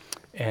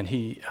 and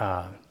he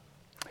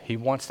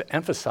wants to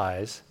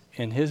emphasize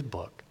in his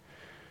book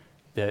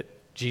that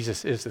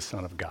Jesus is the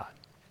Son of God.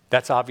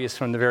 That's obvious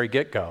from the very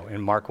get-go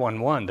in Mark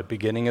 1:1, the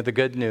beginning of the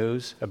good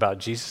news about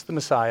Jesus the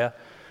Messiah,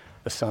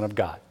 the Son of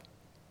God.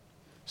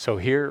 So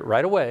here,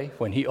 right away,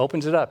 when he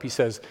opens it up, he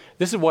says,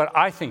 this is what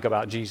I think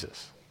about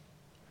Jesus.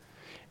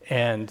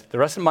 And the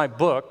rest of my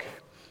book,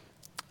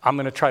 I'm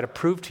going to try to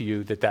prove to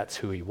you that that's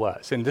who he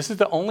was. And this is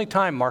the only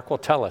time Mark will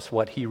tell us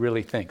what he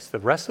really thinks. The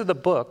rest of the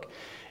book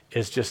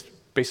is just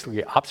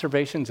basically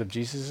observations of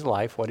Jesus'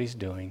 life, what he's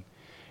doing,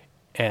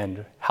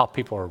 and how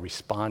people are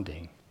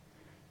responding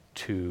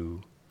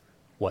to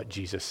what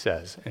Jesus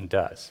says and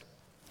does.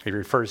 He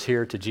refers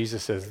here to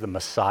Jesus as the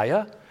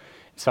Messiah.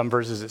 In some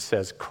verses it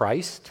says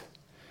Christ.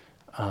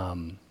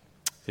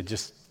 It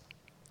just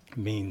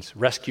means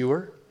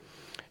rescuer.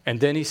 And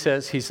then he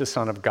says he's the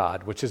Son of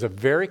God, which is a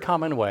very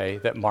common way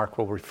that Mark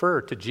will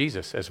refer to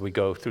Jesus as we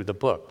go through the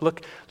book.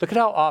 Look at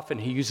how often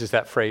he uses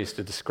that phrase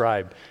to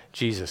describe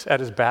Jesus at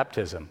his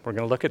baptism. We're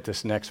going to look at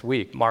this next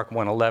week, Mark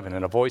 1:11.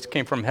 And a voice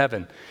came from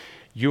heaven,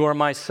 "You are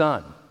my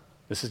Son."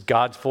 This is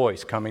God's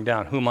voice coming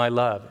down, "whom I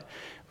love,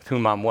 with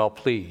whom I'm well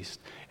pleased."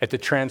 At the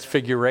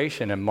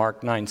transfiguration in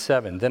Mark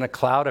 9:7, then a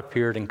cloud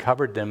appeared and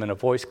covered them, and a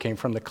voice came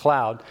from the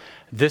cloud,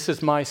 "This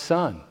is my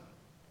Son,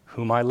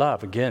 whom I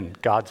love." Again,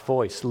 God's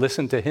voice.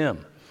 Listen to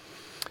him.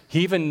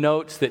 He even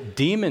notes that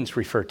demons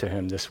refer to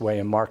him this way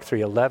in Mark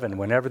 3:11.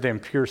 Whenever the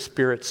impure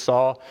spirits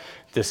saw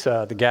this,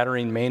 the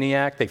Gadarene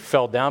maniac, they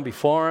fell down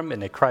before him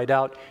and they cried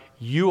out,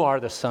 "You are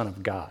the Son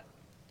of God."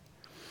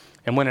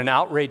 And when an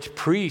outraged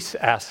priest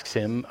asks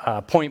him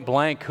point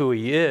blank who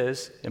he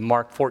is, in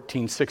Mark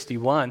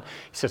 14:61,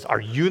 he says, "Are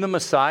you the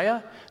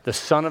Messiah, the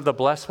Son of the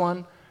Blessed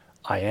One?"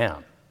 "I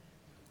am,"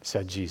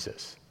 said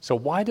Jesus. So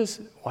why does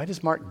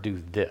Mark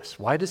do this?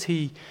 Why does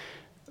he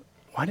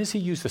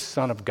use the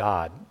Son of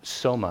God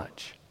so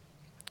much?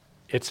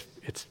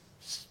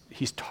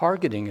 He's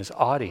targeting his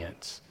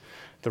audience,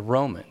 the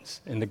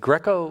Romans. In the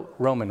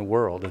Greco-Roman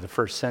world of the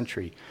first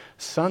century,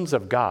 sons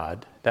of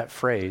God, that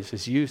phrase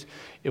was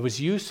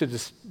used to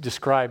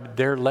describe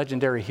their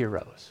legendary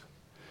heroes,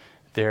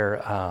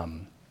 their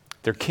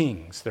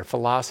kings, their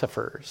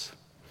philosophers,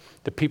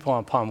 the people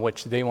upon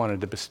which they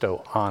wanted to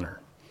bestow honor.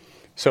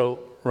 So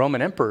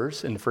Roman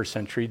emperors in the first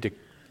century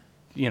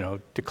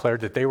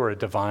declared that they were a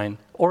divine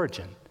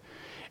origin.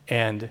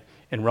 And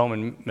in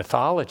Roman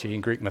mythology,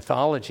 in Greek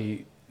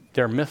mythology,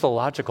 their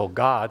mythological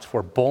gods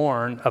were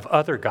born of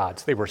other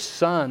gods. They were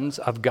sons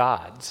of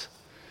gods.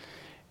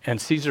 And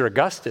Caesar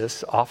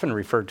Augustus often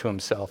referred to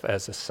himself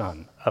as a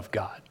son of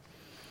God.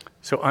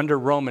 So under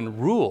Roman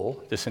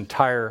rule, this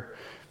entire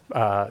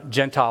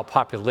Gentile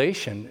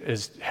population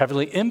is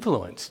heavily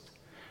influenced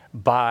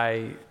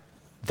by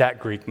that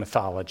Greek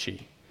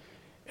mythology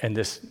and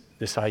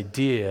this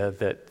idea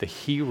that the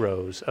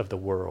heroes of the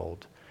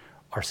world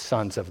are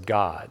sons of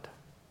God.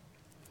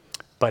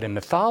 But in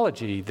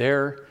mythology,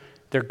 their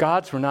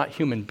gods were not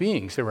human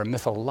beings. They were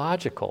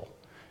mythological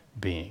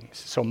beings.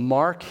 So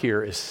Mark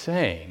here is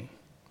saying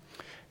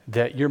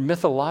that your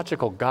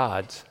mythological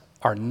gods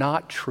are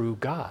not true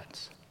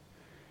gods.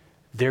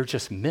 They're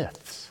just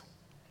myths.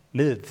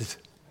 Myths.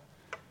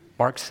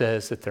 Mark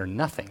says that they're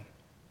nothing.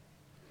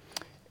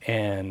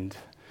 And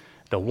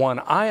the one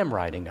I am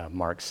writing of,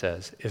 Mark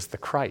says, is the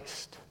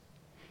Christ.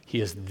 He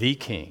is the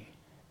King,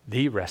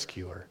 the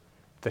rescuer,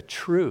 the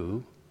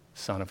true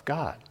Son of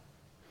God.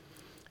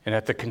 And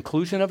at the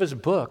conclusion of his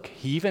book,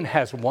 he even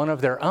has one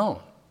of their own,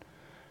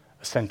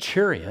 a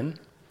centurion,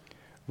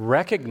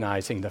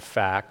 recognizing the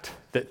fact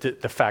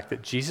that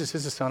Jesus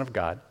is the Son of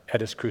God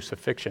at his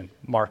crucifixion.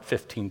 Mark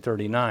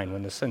 15:39,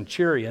 when the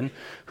centurion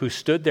who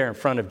stood there in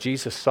front of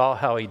Jesus saw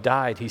how he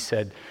died, he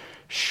said,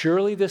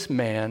 "Surely this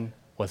man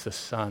was the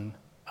Son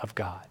of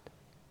God.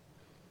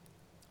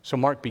 So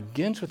Mark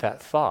begins with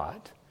that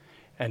thought,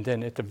 and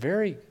then at the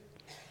very,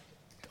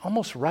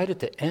 almost right at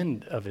the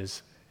end of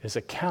his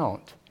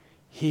account,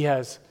 he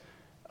has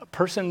a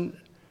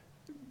person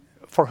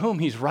for whom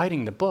he's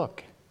writing the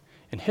book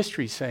in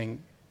history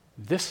saying,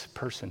 this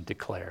person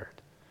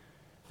declared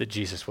that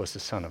Jesus was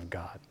the Son of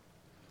God.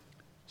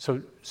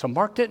 So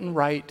Mark didn't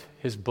write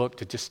his book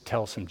to just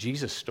tell some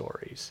Jesus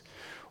stories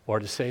or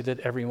to say that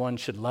everyone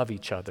should love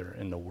each other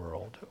in the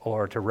world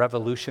or to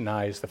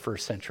revolutionize the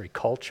first century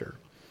culture.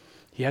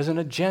 He has an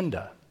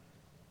agenda,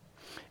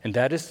 and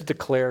that is to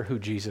declare who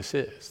Jesus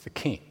is, the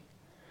King,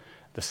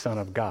 the Son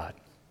of God,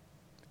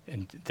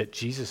 and that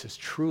Jesus is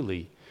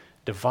truly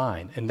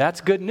divine. And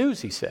that's good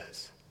news, he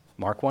says.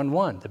 Mark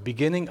 1:1, the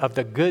beginning of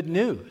the good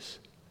news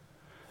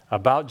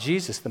about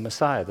Jesus, the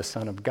Messiah, the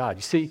Son of God.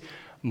 You see,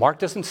 Mark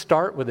doesn't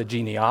start with a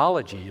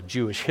genealogy of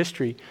Jewish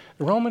history.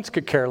 The Romans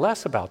could care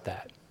less about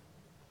that.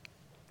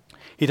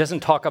 He doesn't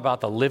talk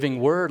about the living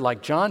word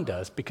like John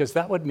does, because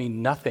that would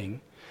mean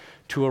nothing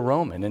to a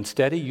Roman.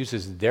 Instead, he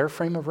uses their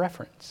frame of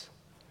reference,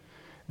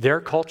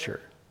 their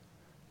culture,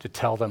 to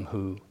tell them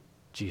who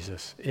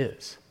Jesus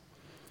is.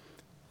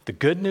 The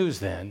good news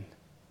then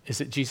is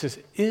that Jesus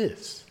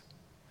is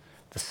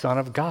the Son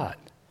of God.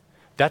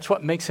 That's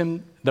what makes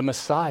him the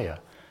Messiah,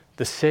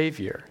 the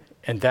Savior.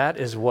 And that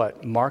is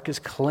what Mark is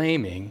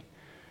claiming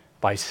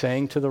by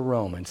saying to the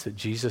Romans that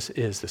Jesus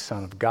is the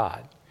Son of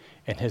God.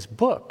 And his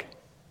book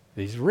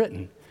that he's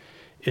written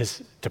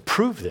is to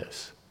prove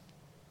this,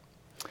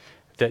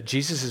 that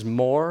Jesus is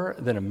more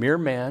than a mere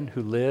man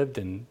who lived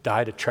and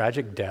died a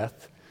tragic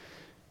death,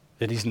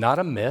 that he's not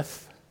a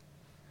myth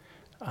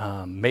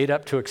made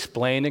up to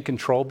explain and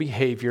control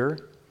behavior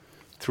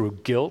through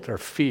guilt or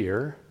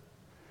fear,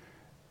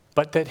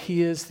 but that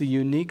he is the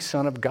unique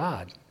Son of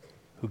God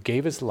who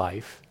gave his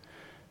life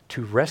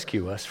to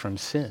rescue us from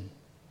sin,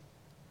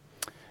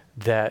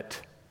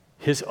 that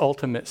his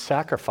ultimate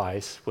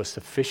sacrifice was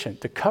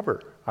sufficient to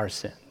cover our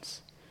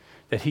sins,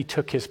 that he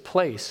took his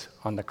place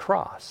on the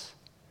cross.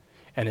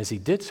 And as he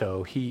did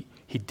so, he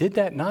did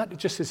that not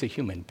just as a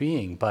human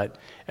being, but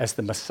as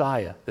the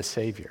Messiah, the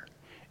Savior.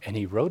 And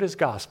he wrote his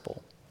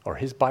gospel or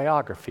his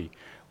biography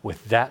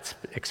with that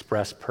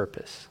express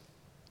purpose,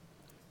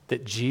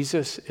 that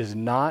Jesus is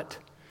not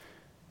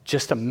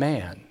just a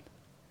man.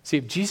 See,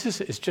 if Jesus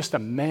is just a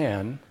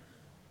man,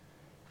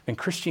 then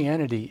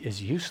Christianity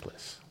is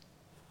useless.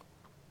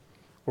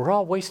 We're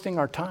all wasting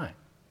our time.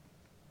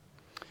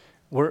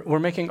 We're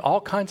making all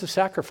kinds of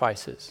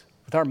sacrifices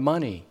with our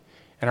money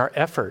and our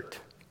effort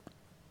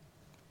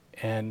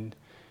and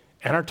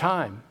our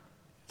time.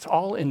 It's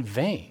all in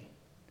vain.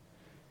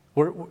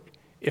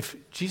 If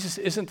Jesus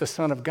isn't the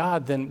Son of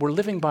God, then we're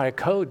living by a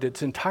code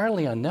that's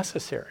entirely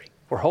unnecessary.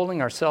 We're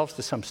holding ourselves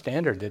to some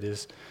standard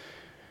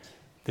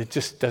that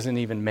just doesn't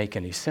even make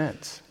any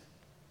sense.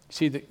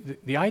 See,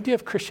 the idea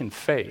of Christian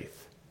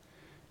faith,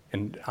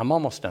 and I'm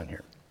almost done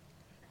here.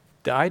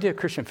 The idea of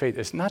Christian faith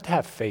is not to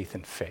have faith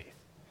in faith.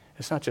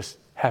 It's not just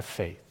have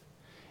faith,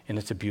 and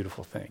it's a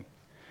beautiful thing.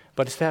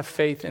 But it's to have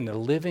faith in the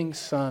living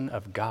Son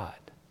of God.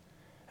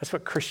 That's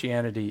what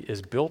Christianity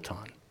is built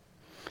on.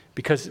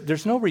 Because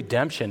there's no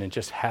redemption in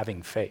just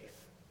having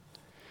faith.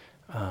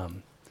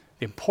 The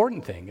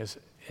important thing is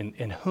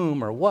in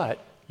whom or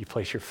what you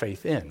place your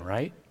faith in,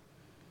 right?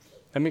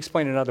 Let me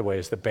explain another way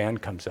as the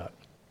band comes up.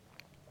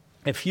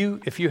 If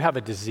you have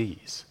a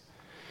disease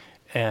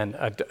and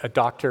a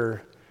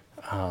doctor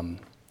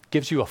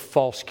gives you a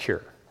false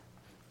cure,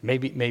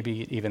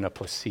 maybe even a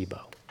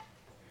placebo,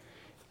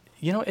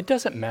 it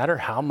doesn't matter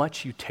how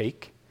much you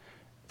take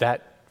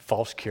that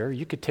false cure.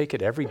 You could take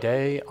it every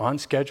day on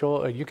schedule,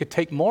 or you could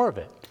take more of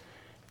it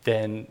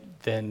than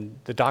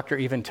the doctor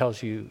even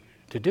tells you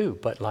to do.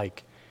 But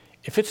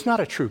if it's not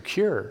a true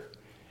cure,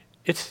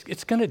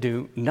 it's going to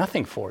do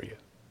nothing for you.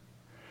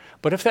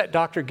 But if that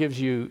doctor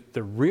gives you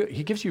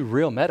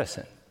real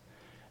medicine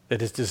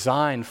that is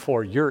designed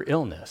for your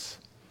illness,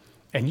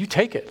 and you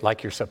take it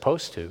like you're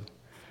supposed to,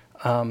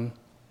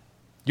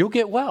 you'll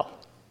get well.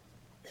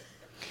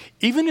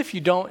 Even if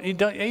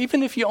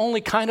you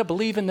only kind of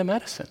believe in the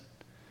medicine,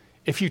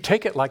 if you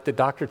take it like the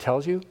doctor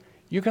tells you,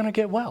 you're going to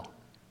get well.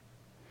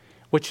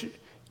 Which,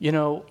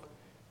 it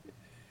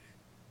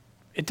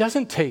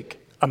doesn't take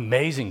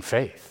amazing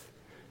faith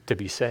to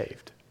be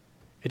saved.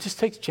 It just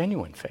takes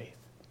genuine faith,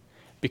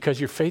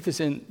 because your faith is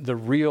in the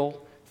real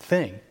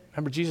thing.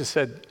 Remember, Jesus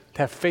said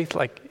to have faith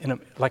like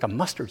a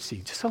mustard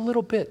seed, just a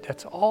little bit.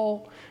 That's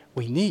all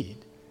we need,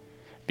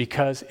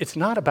 because it's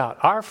not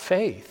about our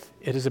faith.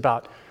 It is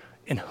about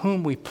in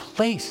whom we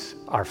place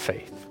our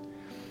faith.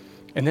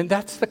 And then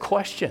that's the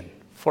question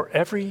for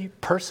every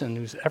person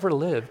who's ever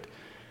lived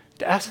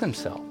to ask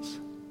themselves.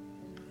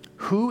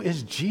 Who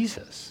is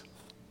Jesus?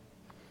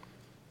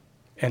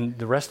 And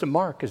the rest of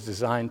Mark is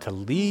designed to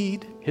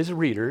lead his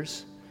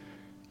readers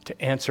to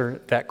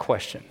answer that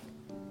question.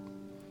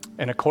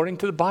 And according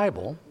to the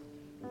Bible,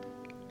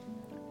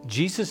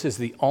 Jesus is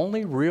the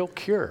only real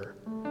cure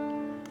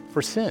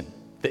for sin,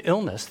 the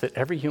illness that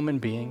every human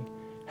being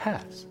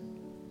has.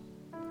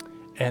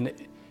 And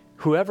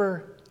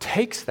whoever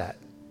takes that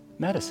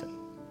medicine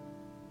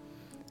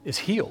is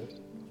healed.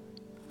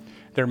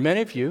 There are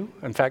many of you,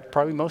 in fact,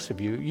 probably most of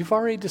you, you've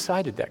already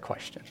decided that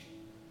question.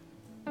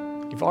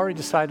 You've already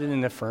decided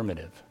in the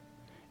affirmative.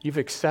 You've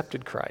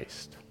accepted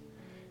Christ,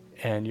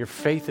 and your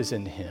faith is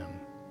in him.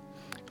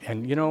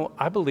 And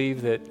I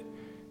believe that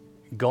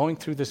going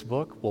through this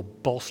book will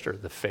bolster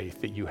the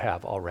faith that you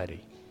have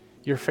already.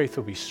 Your faith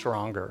will be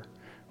stronger.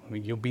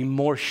 You'll be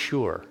more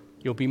sure.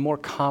 You'll be more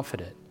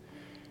confident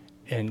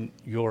in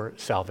your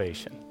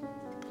salvation.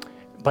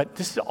 But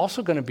this is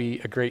also going to be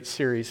a great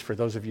series for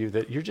those of you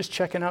that you're just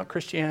checking out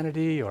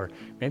Christianity, or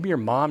maybe your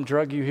mom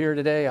drug you here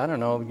today. I don't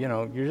know.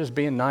 You're just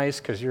being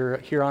nice because you're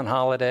here on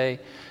holiday.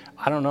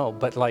 I don't know.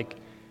 But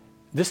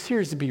this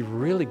series would be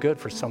really good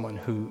for someone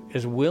who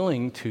is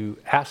willing to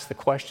ask the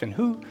question,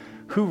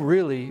 who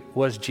really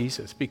was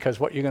Jesus? Because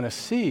what you're going to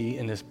see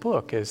in this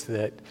book is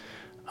that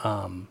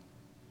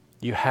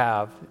you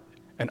have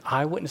an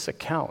eyewitness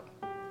account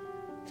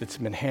that's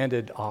been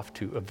handed off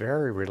to a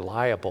very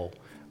reliable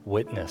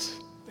witness.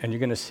 And you're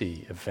going to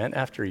see event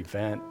after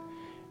event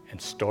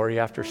and story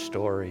after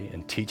story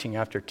and teaching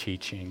after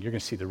teaching. You're going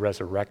to see the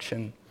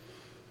resurrection.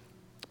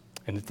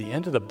 And at the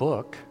end of the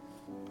book,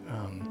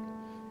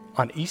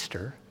 on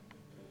Easter,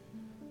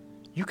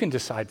 you can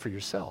decide for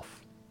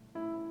yourself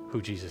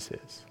who Jesus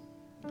is.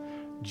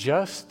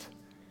 Just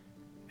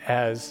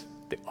as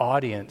the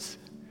audience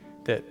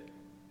that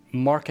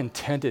Mark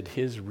intended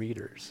his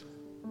readers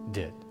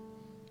did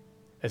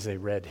as they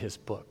read his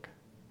book.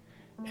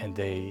 And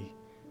they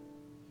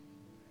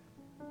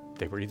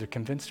were either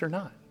convinced or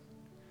not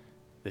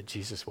that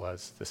Jesus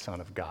was the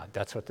Son of God.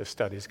 That's what this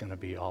study is going to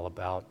be all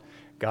about.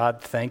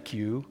 God, thank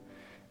you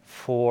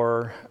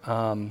for,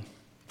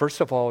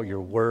 first of all, your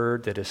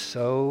word that is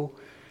so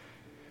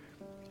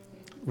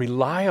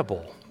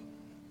reliable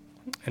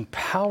and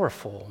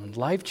powerful and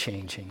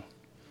life-changing.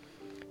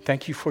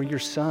 Thank you for your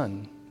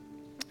Son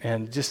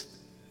and just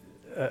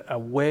a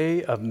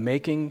way of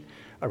making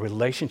a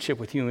relationship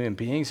with human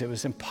beings. It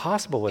was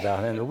impossible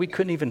without him, and we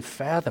couldn't even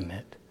fathom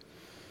it.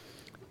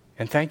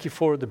 And thank you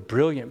for the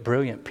brilliant,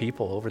 brilliant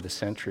people over the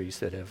centuries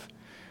that have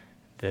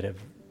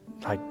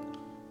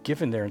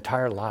given their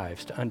entire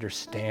lives to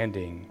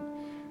understanding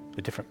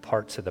the different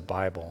parts of the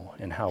Bible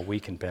and how we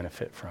can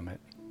benefit from it.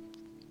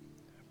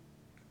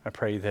 I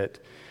pray that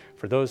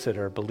for those that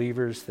are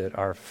believers, that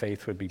our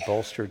faith would be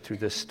bolstered through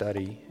this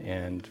study,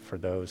 and for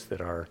those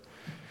that are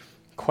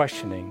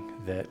questioning,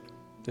 that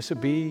this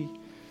would be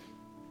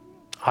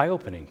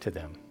eye-opening to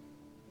them.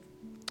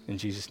 In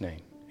Jesus'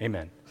 name,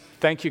 amen.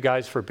 Thank you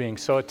guys for being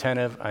so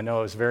attentive. I know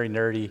it was very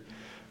nerdy,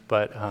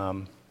 but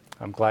I'm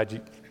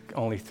glad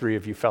only 3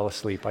 of you fell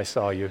asleep. I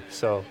saw you.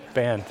 So,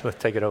 band,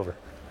 let's take it over.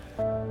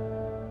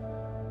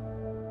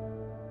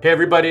 Hey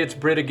everybody, it's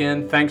Britt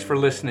again. Thanks for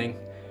listening.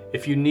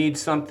 If you need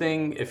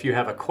something, if you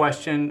have a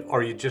question,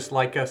 or you'd just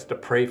like us to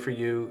pray for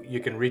you, you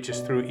can reach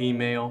us through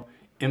email,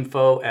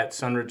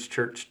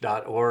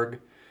 info@sunridgechurch.org.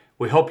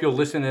 We hope you'll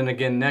listen in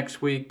again next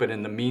week, but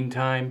in the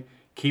meantime,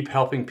 keep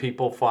helping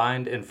people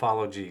find and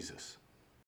follow Jesus.